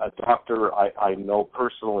a doctor I know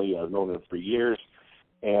personally, I've known him for years,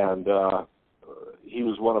 and he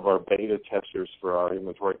was one of our beta testers for our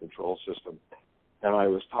inventory control system. And I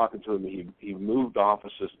was talking to him, he moved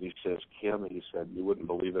offices, and he says, Kim, he said, you wouldn't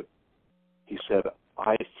believe it. He said,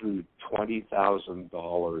 I threw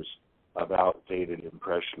 $20,000 of outdated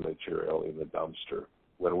impression material in the dumpster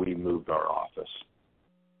when we moved our office.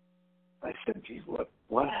 I said, geez,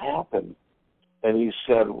 what happened? And he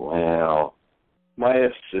said, well, my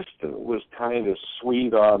assistant was kind of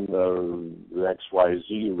sweet on the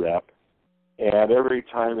XYZ rep, and every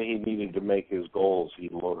time he needed to make his goals,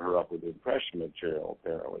 he'd load her up with impression material,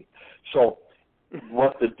 apparently. So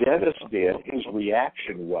what the dentist did, his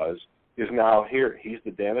reaction is now here. He's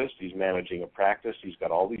the dentist. He's managing a practice. He's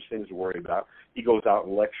got all these things to worry about. He goes out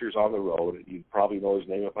and lectures on the road. You'd probably know his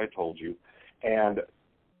name if I told you. And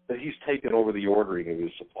he's taken over the ordering of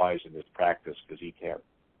his supplies in his practice because he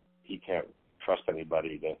can't trust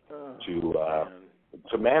anybody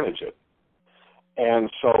to manage it.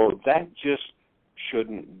 And so that just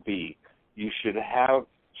shouldn't be. You should have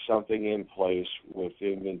something in place with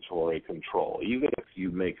inventory control, even if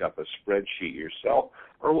you make up a spreadsheet yourself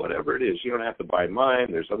or whatever it is. You don't have to buy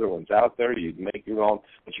mine. There's other ones out there. You can make your own,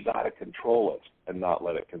 but you got to control it and not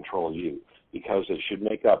let it control you, because it should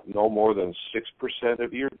make up no more than 6%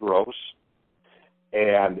 of your gross.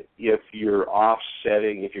 And if you're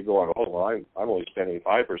offsetting, if you're going, oh, well, I'm only spending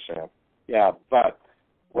 5%, yeah, but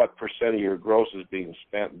what percent of your gross is being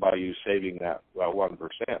spent by you saving that 1%.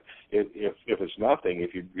 If it's nothing,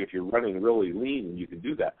 if you're running really lean and you can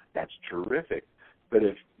do that, that's terrific. But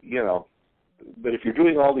if you're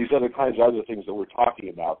doing all these other kinds of other things that we're talking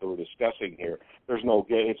about, that we're discussing here, there's no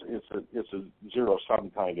game. It's a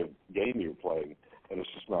zero-sum kind of game you're playing, and it's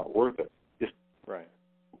just not worth it. Just right.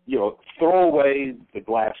 Throw away the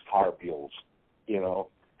glass car peels.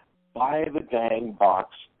 Buy the dang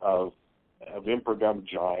box of Imperdum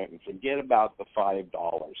Giant and forget about the $5.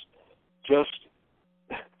 Just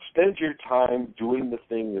spend your time doing the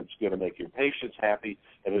thing that's going to make your patients happy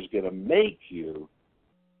and is going to make you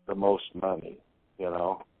the most money,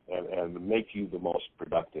 and make you the most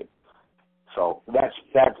productive. So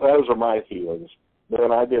those are my feelings.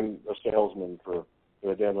 But I've been a salesman in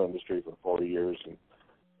the dental industry for 40 years, and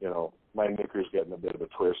my knicker's getting a bit of a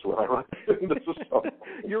twist when I run into so.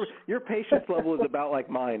 Your patience level is about like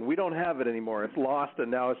mine. We don't have it anymore. It's lost,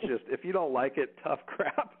 and now it's just, if you don't like it, tough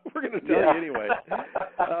crap. We're going to tell you anyway.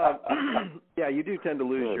 You do tend to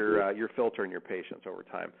lose your filter and your patience over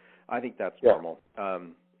time. I think that's normal.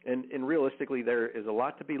 And realistically, there is a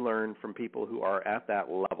lot to be learned from people who are at that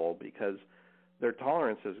level, because their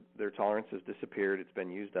tolerance has disappeared. It's been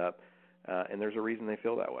used up. And there's a reason they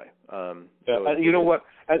feel that way. You know what?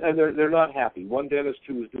 And they're not happy. One dentist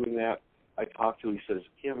who was doing that, I talked to. He says,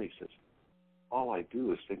 Kim, all I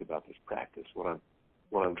do is think about this practice when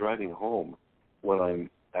I'm driving home, when I'm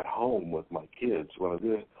at home with my kids, when I'm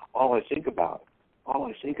doing. All I think about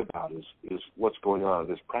is what's going on in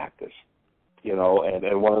this practice. And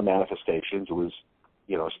one of the manifestations was,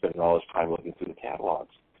 spending all his time looking through the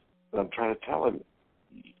catalogs. And I'm trying to tell him,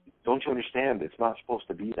 don't you understand? It's not supposed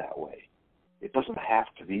to be that way. It doesn't have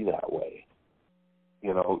to be that way.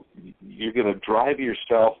 You're going to drive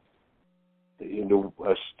yourself into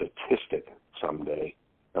a statistic someday,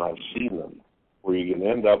 and I've seen them, where you can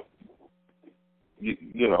end up,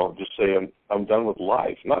 just saying, I'm done with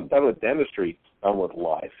life. Not done with dentistry, done with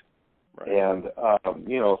life. Right. And,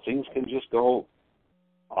 things can just go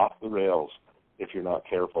off the rails if you're not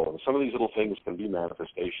careful. And some of these little things can be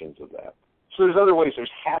manifestations of that. So there's other ways. There's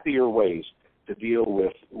happier ways to deal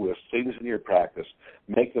with things in your practice.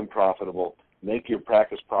 Make them profitable. Make your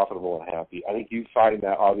practice profitable and happy. I think you find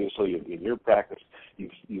that, obviously, in your practice.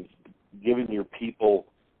 You've given your people,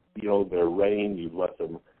 their reign. You've let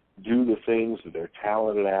them do the things that they're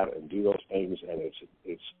talented at and do those things, and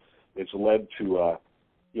it's led to,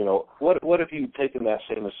 what if you'd taken that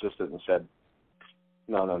same assistant and said,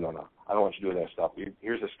 no, I don't want you doing that stuff.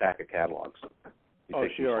 Here's a stack of catalogs.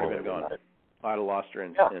 She'd already been gone. I'd have lost her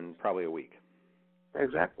in probably a week.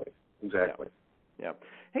 Exactly. Yeah.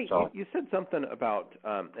 Hey, you said something about,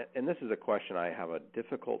 and this is a question I have a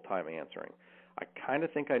difficult time answering. I kind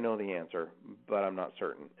of think I know the answer, but I'm not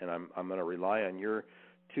certain, and I'm going to rely on your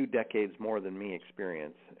 2 decades more than me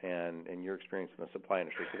experience and your experience in the supply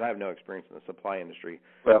industry, because I have no experience in the supply industry.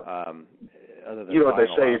 Well, other than what they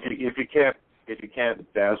say: if you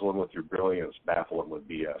can't dazzle them with your brilliance, baffle them with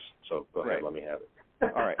BS. So go ahead, let me have it.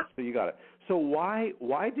 All right, so you got it. So why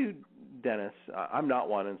do dentists? I'm not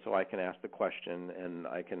one, and so I can ask the question, and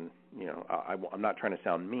I can, I'm not trying to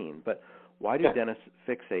sound mean, but why do dentists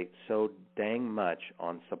fixate so dang much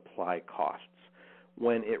on supply costs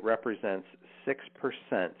when it represents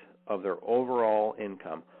 6% of their overall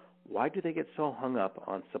income? Why do they get so hung up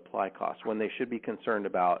on supply costs when they should be concerned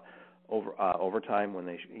about overtime? When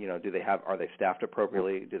they, are they staffed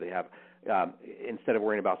appropriately? Do they have instead of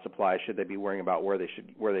worrying about supply, should they be worrying about where they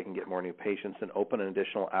can get more new patients and open an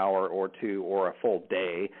additional hour or 2 or a full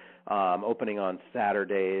day, opening on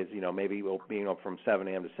Saturdays, maybe being open from 7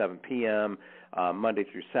 a.m. to 7 p.m., Monday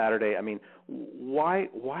through Saturday. I mean, why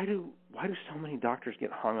do so many doctors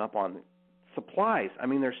get hung up on supplies? I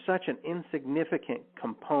mean, they're such an insignificant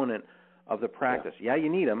component of the practice. Yeah, you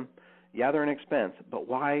need them. Yeah, they're an expense, but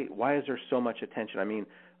why is there so much attention? I mean,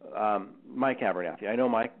 Mike Abernathy, I know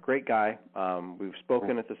Mike, great guy. We've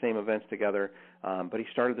spoken at the same events together, but he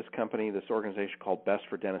started this company, this organization called Best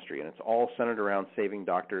for Dentistry, and it's all centered around saving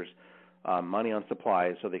doctors money on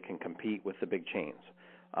supplies so they can compete with the big chains.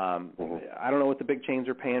 I don't know what the big chains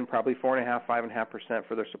are paying, probably 4.5%, 5.5%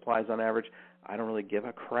 for their supplies on average. I don't really give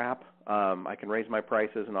a crap. I can raise my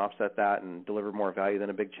prices and offset that and deliver more value than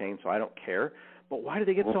a big chain, so I don't care. But why do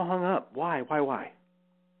they get so hung up? Why?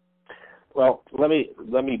 Well, let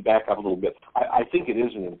me back up a little bit. I think it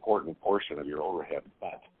is an important portion of your overhead,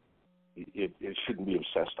 but it shouldn't be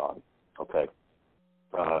obsessed on. Okay,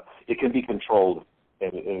 it can be controlled,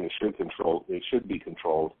 and it should be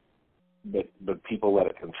controlled, but people let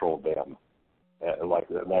it control them. And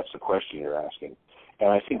that's the question you're asking. And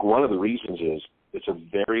I think one of the reasons is it's a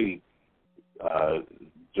very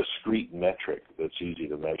discrete metric that's easy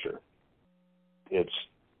to measure. It's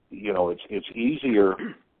easier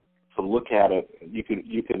to look at it. You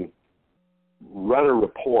can run a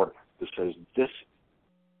report that says this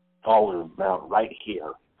dollar amount right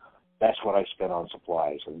here, that's what I spent on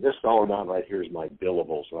supplies, and this dollar amount right here is my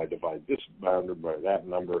billables, and I divide this number by that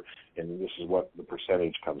number, and this is what the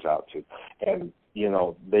percentage comes out to. And,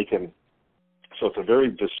 they can, so it's a very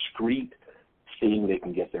discrete thing they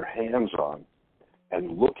can get their hands on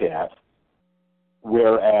and look at,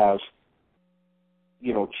 whereas,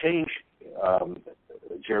 change,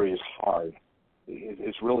 Jerry, is hard.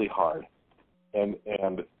 It's really hard. And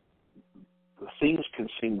things can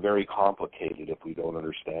seem very complicated if we don't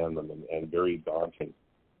understand them, and very daunting.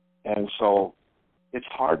 And so it's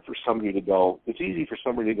hard for somebody to go, it's easy for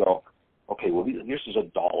somebody to go, okay, well, this is a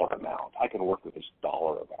dollar amount. I can work with this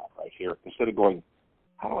dollar amount right here, instead of going,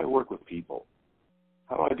 how do I work with people?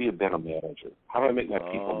 How do I be a better manager? How do I make my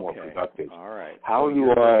people more productive? All right. How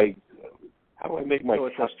do I make my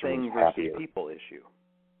customers happier? So it's a thing versus people issue.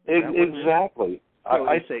 Exactly. So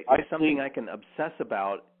it's something I can obsess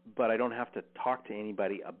about, but I don't have to talk to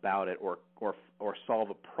anybody about it or solve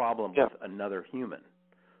a problem with another human.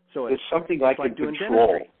 So it's something I can doing control.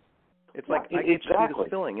 Dentistry. It's like I get to do this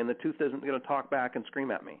filling, and the tooth isn't going to talk back and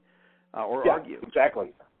scream at me or argue.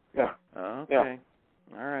 Exactly. Yeah. Okay. Yeah.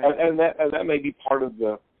 All right. And that may be part of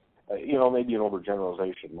the, maybe an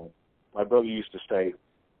overgeneralization. My brother used to say,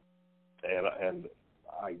 and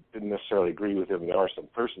I didn't necessarily agree with him. There are some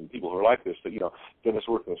people who are like this, that, dentists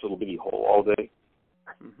work in this little bitty hole all day,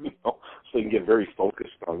 so they can get very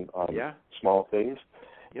focused on small things.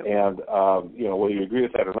 Yep. And, whether you agree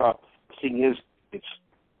with that or not, the thing is,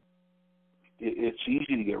 it's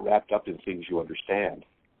easy to get wrapped up in things you understand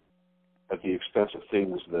at the expense of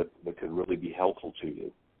things that could really be helpful to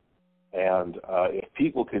you. And if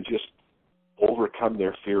people can just overcome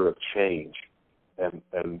their fear of change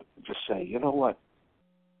and just say, you know what,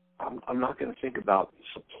 I'm not going to think about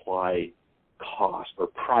supply cost or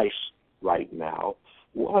price right now.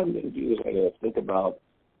 What I'm going to do is I'm going to think about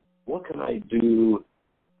what can I do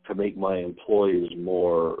to make my employees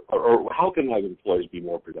more, or how can my employees be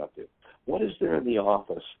more productive? What is there in the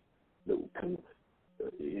office that can,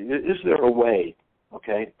 is there a way,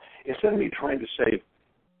 okay? Instead of me trying to save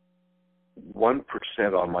 1%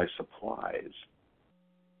 on my supplies,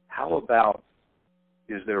 how about,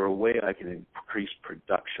 is there a way I can increase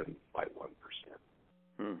production by 1%?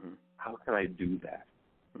 Mm-hmm. How can I do that?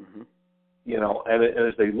 Mm-hmm. And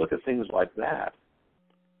as they look at things like that,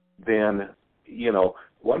 then,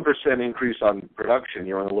 1% increase on production,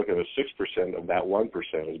 you're going to look at a 6% of that 1%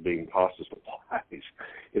 as being cost of supplies.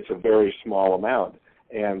 It's a very small amount.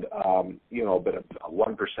 And, but a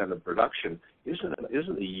 1% of production isn't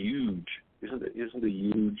a huge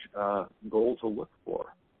goal to look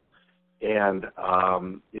for. And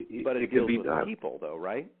but it can be deals done. With people, though,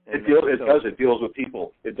 right? It does. It deals with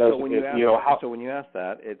people. It does. So when you ask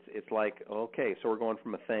that, it's like, okay, so we're going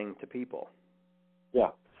from a thing to people.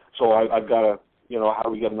 Yeah. So I've got to, how do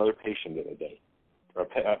we get another patient in a day?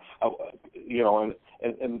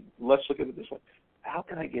 And let's look at it this way. How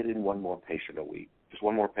can I get in one more patient a week? Just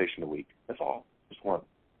one more patient a week. That's all. Just one.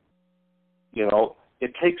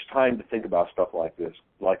 It takes time to think about stuff like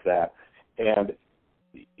that. And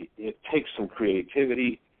it takes some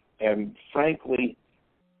creativity. And frankly,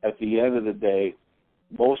 at the end of the day,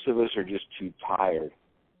 most of us are just too tired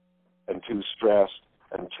and too stressed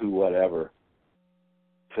and too whatever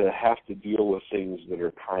to have to deal with things that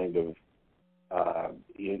are kind of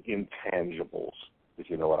intangibles, if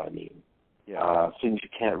you know what I mean. Yeah. Things you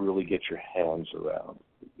can't really get your hands around.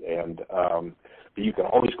 And but you can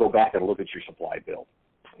always go back and look at your supply bill.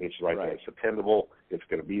 It's right there. It's dependable. It's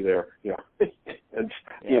going to be there. And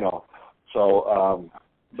so.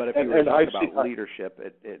 But if you were talking about leadership,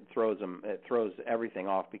 it throws everything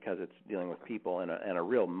off because it's dealing with people in a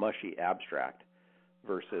real mushy abstract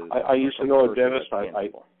versus. I used to know a dentist.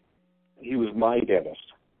 He was my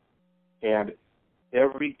dentist, and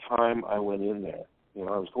every time I went in there,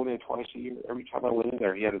 I was going in twice a year. Every time I went in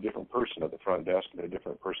there, he had a different person at the front desk and a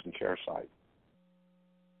different person chairside.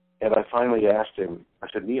 And I finally asked him, I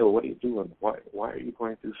said, Neil, what are you doing? Why are you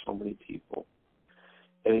going through so many people?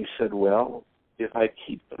 And he said, well, if I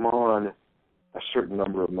keep them on a certain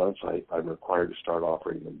number of months, I'm required to start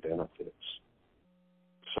offering them benefits.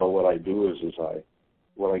 So what I do is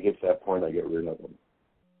when I get to that point, I get rid of them.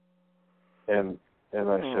 And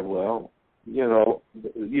I said, well,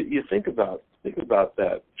 you think about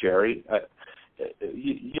that, Jerry.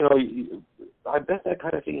 I bet that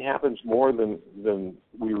kind of thing happens more than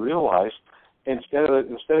we realize. Instead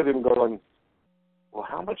of him going, well,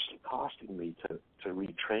 how much is it costing me to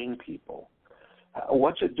retrain people?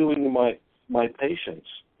 What's it doing to my patients?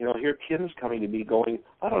 You know, here Kim's coming to me going,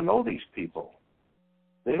 I don't know these people.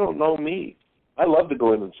 They don't know me. I love to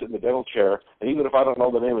go in and sit in the dental chair, and even if I don't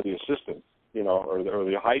know the name of the assistant, you know, or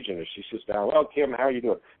the hygienist, she sits down, well, Kim, how are you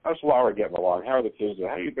doing? How's Laura getting along? How are the kids doing?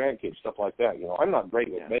 How are your grandkids? Stuff like that. You know, I'm not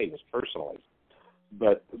great with names personally,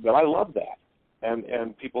 but I love that.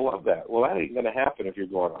 And people love that. Well, that ain't going to happen if you're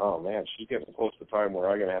going, oh, man, she's getting close to time where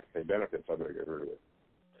I'm going to have to pay benefits. I better get rid of it.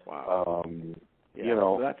 Wow. Yeah, you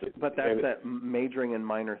know. That's that majoring in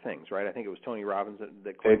minor things, right? I think it was Tony Robbins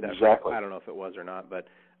that coined that. Exactly. I don't know if it was or not, but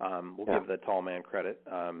we'll give the tall man credit.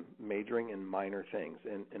 Majoring in minor things.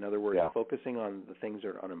 In other words, focusing on the things that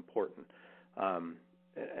are unimportant. And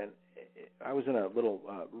I was in a little,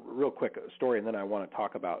 real quick story, and then I want to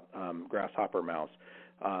talk about grasshopper mouse.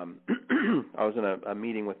 I was in a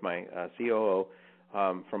meeting with my COO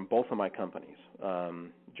from both of my companies,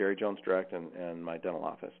 Jerry Jones Direct and my dental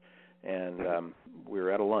office. And we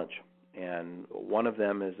were at a lunch, and one of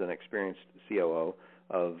them is an experienced COO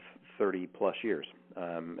of 30-plus years,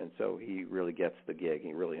 and so he really gets the gig.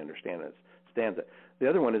 He really understands it. The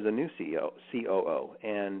other one is a new COO,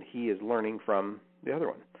 and he is learning from the other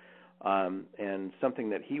one. And something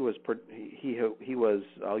that he was,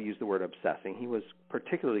 I'll use the word obsessing, he was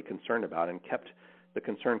particularly concerned about, and the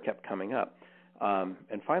concern kept coming up.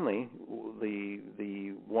 And finally,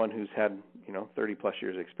 the one who's had 30-plus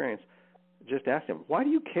years of experience just asked him, "Why do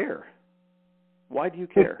you care? Why do you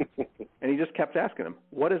care?" And he just kept asking him,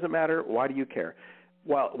 "What does it matter? Why do you care?"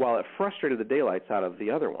 While it frustrated the daylights out of the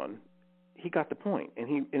other one, he got the point,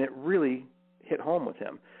 and it really hit home with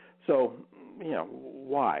him. So,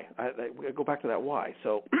 why? I go back to that why.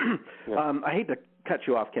 So, I hate to cut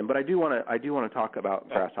you off, Kim, but I do want to talk about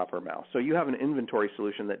grasshopper mouse. So you have an inventory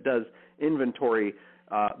solution that does inventory,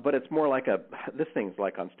 but it's more like this thing's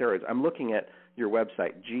like on steroids. I'm looking at your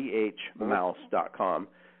website, ghmouse.com,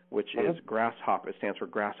 which is grasshopper. It stands for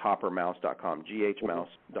grasshoppermouse.com,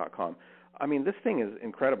 ghmouse.com. I mean, this thing is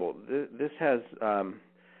incredible. This has,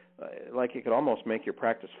 like, it could almost make your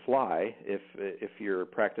practice fly if your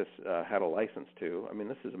practice had a license to. I mean,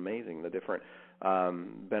 this is amazing, the different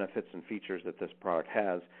benefits and features that this product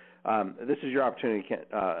has. This is your opportunity,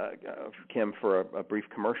 Kim, for a brief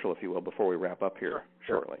commercial, if you will, before we wrap up here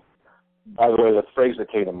shortly. By the way, the phrase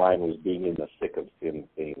that came to mind was being in the thick of thin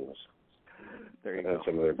things. There you go. That's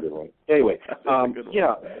another good one. Anyway,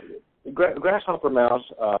 Grasshopper Mouse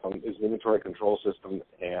is an inventory control system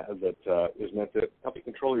that is meant to help you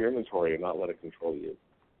control your inventory and not let it control you.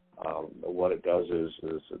 What it does is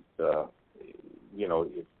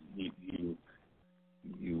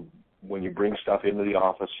you when you bring stuff into the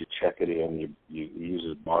office, you check it in. You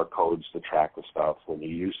use barcodes to track the stuff. When you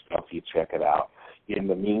use stuff, you check it out. In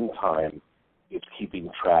the meantime, it's keeping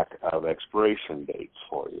track of expiration dates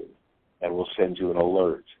for you, and will send you an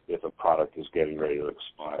alert if a product is getting ready to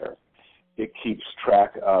expire. It keeps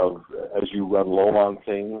track of, as you run low on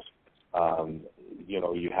things,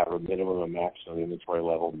 you have a minimum and maximum inventory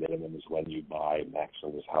level. Minimum is when you buy,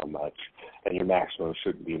 maximum is how much, and your maximum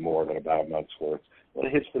shouldn't be more than about a month's worth. When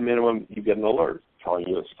it hits the minimum, you get an alert telling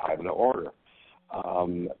you it's time to order.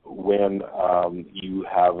 When you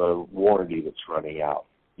have a warranty that's running out,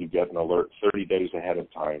 you get an alert 30 days ahead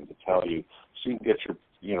of time to tell you, so you can get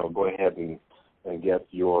go ahead and get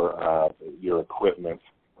your equipment,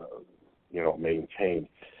 maintained.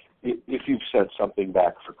 If you've sent something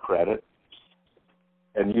back for credit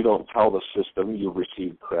and you don't tell the system you've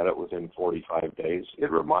received credit within 45 days,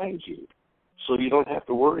 it reminds you. So you don't have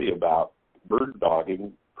to worry about bird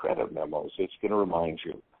dogging credit memos. It's going to remind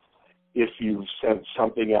you. If you've sent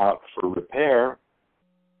something out for repair,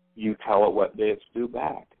 you tell it what day it's due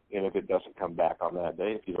back. And if it doesn't come back on that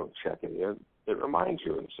day, if you don't check it in, it reminds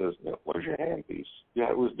you and says, where's your handpiece? Yeah,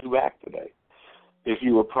 it was due back today. If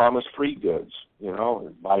you were promised free goods,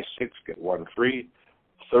 buy 6, get 1 free,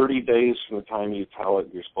 30 days from the time you tell it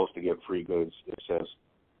you're supposed to get free goods, it says,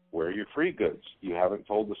 where are your free goods? You haven't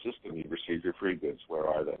told the system you've received your free goods. Where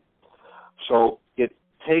are they? So it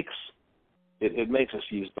makes us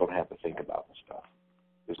you just don't have to think about the stuff,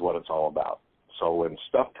 is what it's all about. So when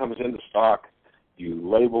stuff comes into stock, you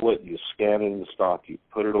label it, you scan it into stock, you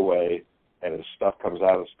put it away, and as stuff comes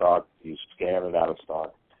out of stock, you scan it out of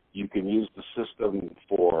stock. You can use the system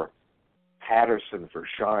for Patterson, for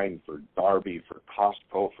Shine, for Darby, for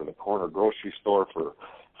Costco, for the corner grocery store, for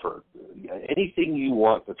anything you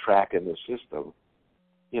want to track in the system.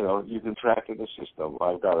 You can track in the system.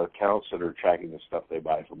 I've got accounts that are tracking the stuff they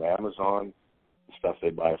buy from Amazon, the stuff they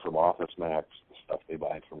buy from OfficeMax, the stuff they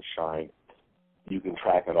buy from Shine. You can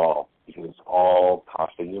track it all because it's all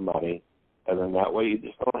costing you money, and then that way you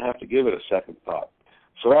just don't have to give it a second thought.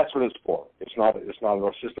 So that's what it's for. It's not a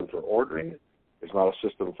system for ordering. It's not a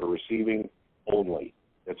system for receiving only.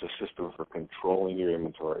 It's a system for controlling your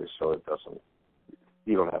inventory, so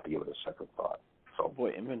you don't have to give it a second thought. So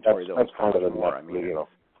boy, inventory that's kind of more.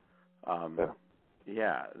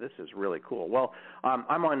 Yeah, this is really cool. Well,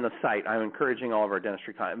 I'm on the site. I'm encouraging all of our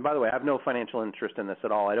dentistry clients. And by the way, I have no financial interest in this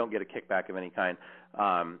at all. I don't get a kickback of any kind.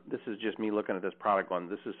 This is just me looking at this product going,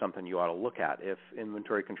 this is something you ought to look at. If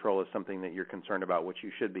inventory control is something that you're concerned about, which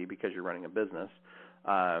you should be because you're running a business,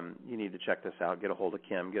 you need to check this out. Get a hold of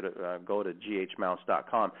Kim. Go to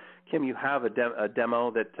ghmouse.com. Kim, you have a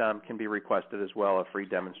demo that can be requested as well, a free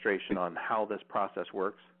demonstration on how this process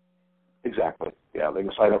works. Exactly. Yeah, they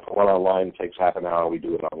can sign up for one online. It takes half an hour. We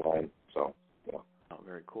do it online. So, yeah. Oh,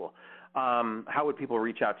 very cool. How would people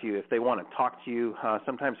reach out to you if they want to talk to you?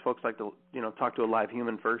 Sometimes folks like to, talk to a live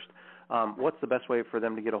human first. What's the best way for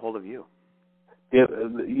them to get a hold of you? If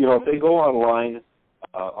they go online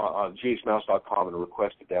on ghmouse.com and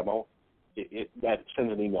request a demo, that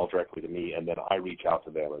sends an email directly to me, and then I reach out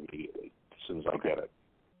to them immediately as soon as I get it.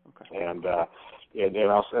 Okay. And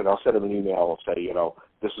I'll send them an email and say,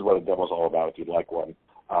 this is what a demo's all about if you'd like one.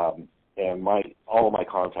 And all of my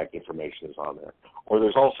contact information is on there. Or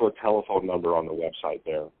there's also a telephone number on the website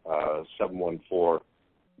there,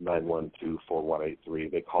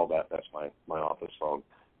 714-912-4183. They call that. That's my office phone.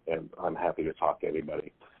 And I'm happy to talk to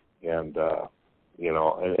anybody. And, and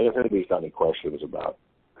if anybody's got any questions about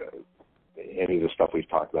any of the stuff we've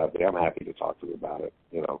talked about, I'm happy to talk to them about it.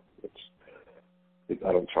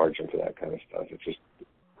 I don't charge them for that kind of stuff. It's just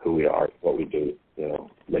who we are, what we do,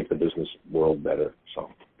 make the business world better. So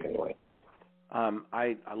anyway,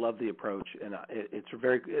 I love the approach, and it's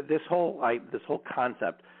this whole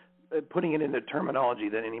concept, putting it into terminology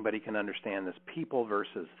that anybody can understand. This people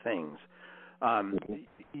versus things.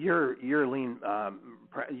 Your lean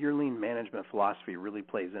management philosophy really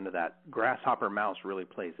plays into that. Grasshopper Mouse really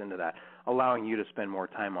plays into that, allowing you to spend more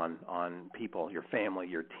time on people, your family,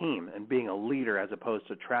 your team, and being a leader as opposed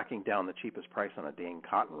to tracking down the cheapest price on a dang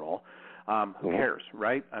cotton roll. Who cares,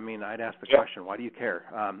 right? I mean, I'd ask the question, why do you care?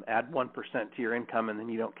 Add 1% to your income, and then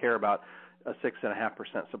you don't care about a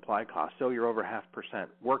 6.5% supply cost. So you're over 0.5%.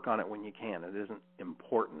 Work on it when you can. It isn't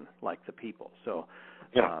important like the people. So.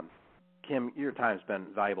 Kim, your time's been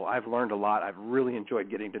valuable. I've learned a lot. I've really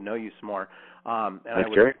enjoyed getting to know you some more. And I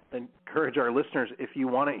would encourage our listeners, if you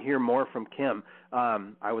want to hear more from Kim,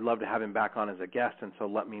 I would love to have him back on as a guest. And so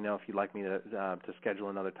let me know if you'd like me to schedule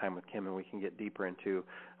another time with Kim, and we can get deeper into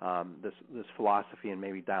this philosophy and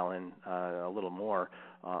maybe dial in a little more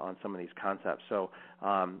on some of these concepts. So,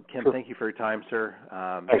 Kim, thank you for your time, sir.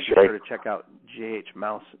 Be sure to check out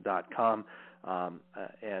ghmouse.com.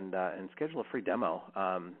 And schedule a free demo.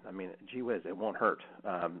 Gee whiz, it won't hurt.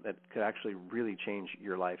 It could actually really change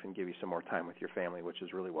your life and give you some more time with your family, which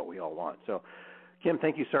is really what we all want. So, Kim,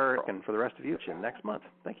 thank you, sir, and for the rest of you, next month.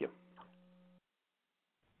 Thank you.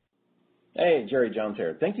 Hey, Jerry Jones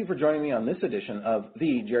here. Thank you for joining me on this edition of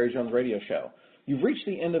the Jerry Jones Radio Show. You've reached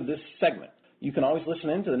the end of this segment. You can always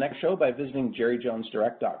listen in to the next show by visiting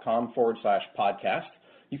jerryjonesdirect.com/podcast.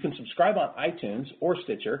 You can subscribe on iTunes or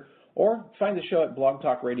Stitcher, or find the show at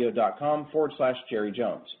blogtalkradio.com/Jerry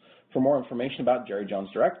Jones. For more information about Jerry Jones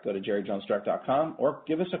Direct, go to jerryjonesdirect.com or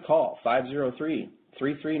give us a call,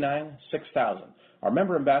 503-339-6000. Our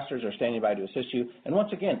member ambassadors are standing by to assist you. And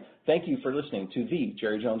once again, thank you for listening to the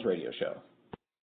Jerry Jones Radio Show.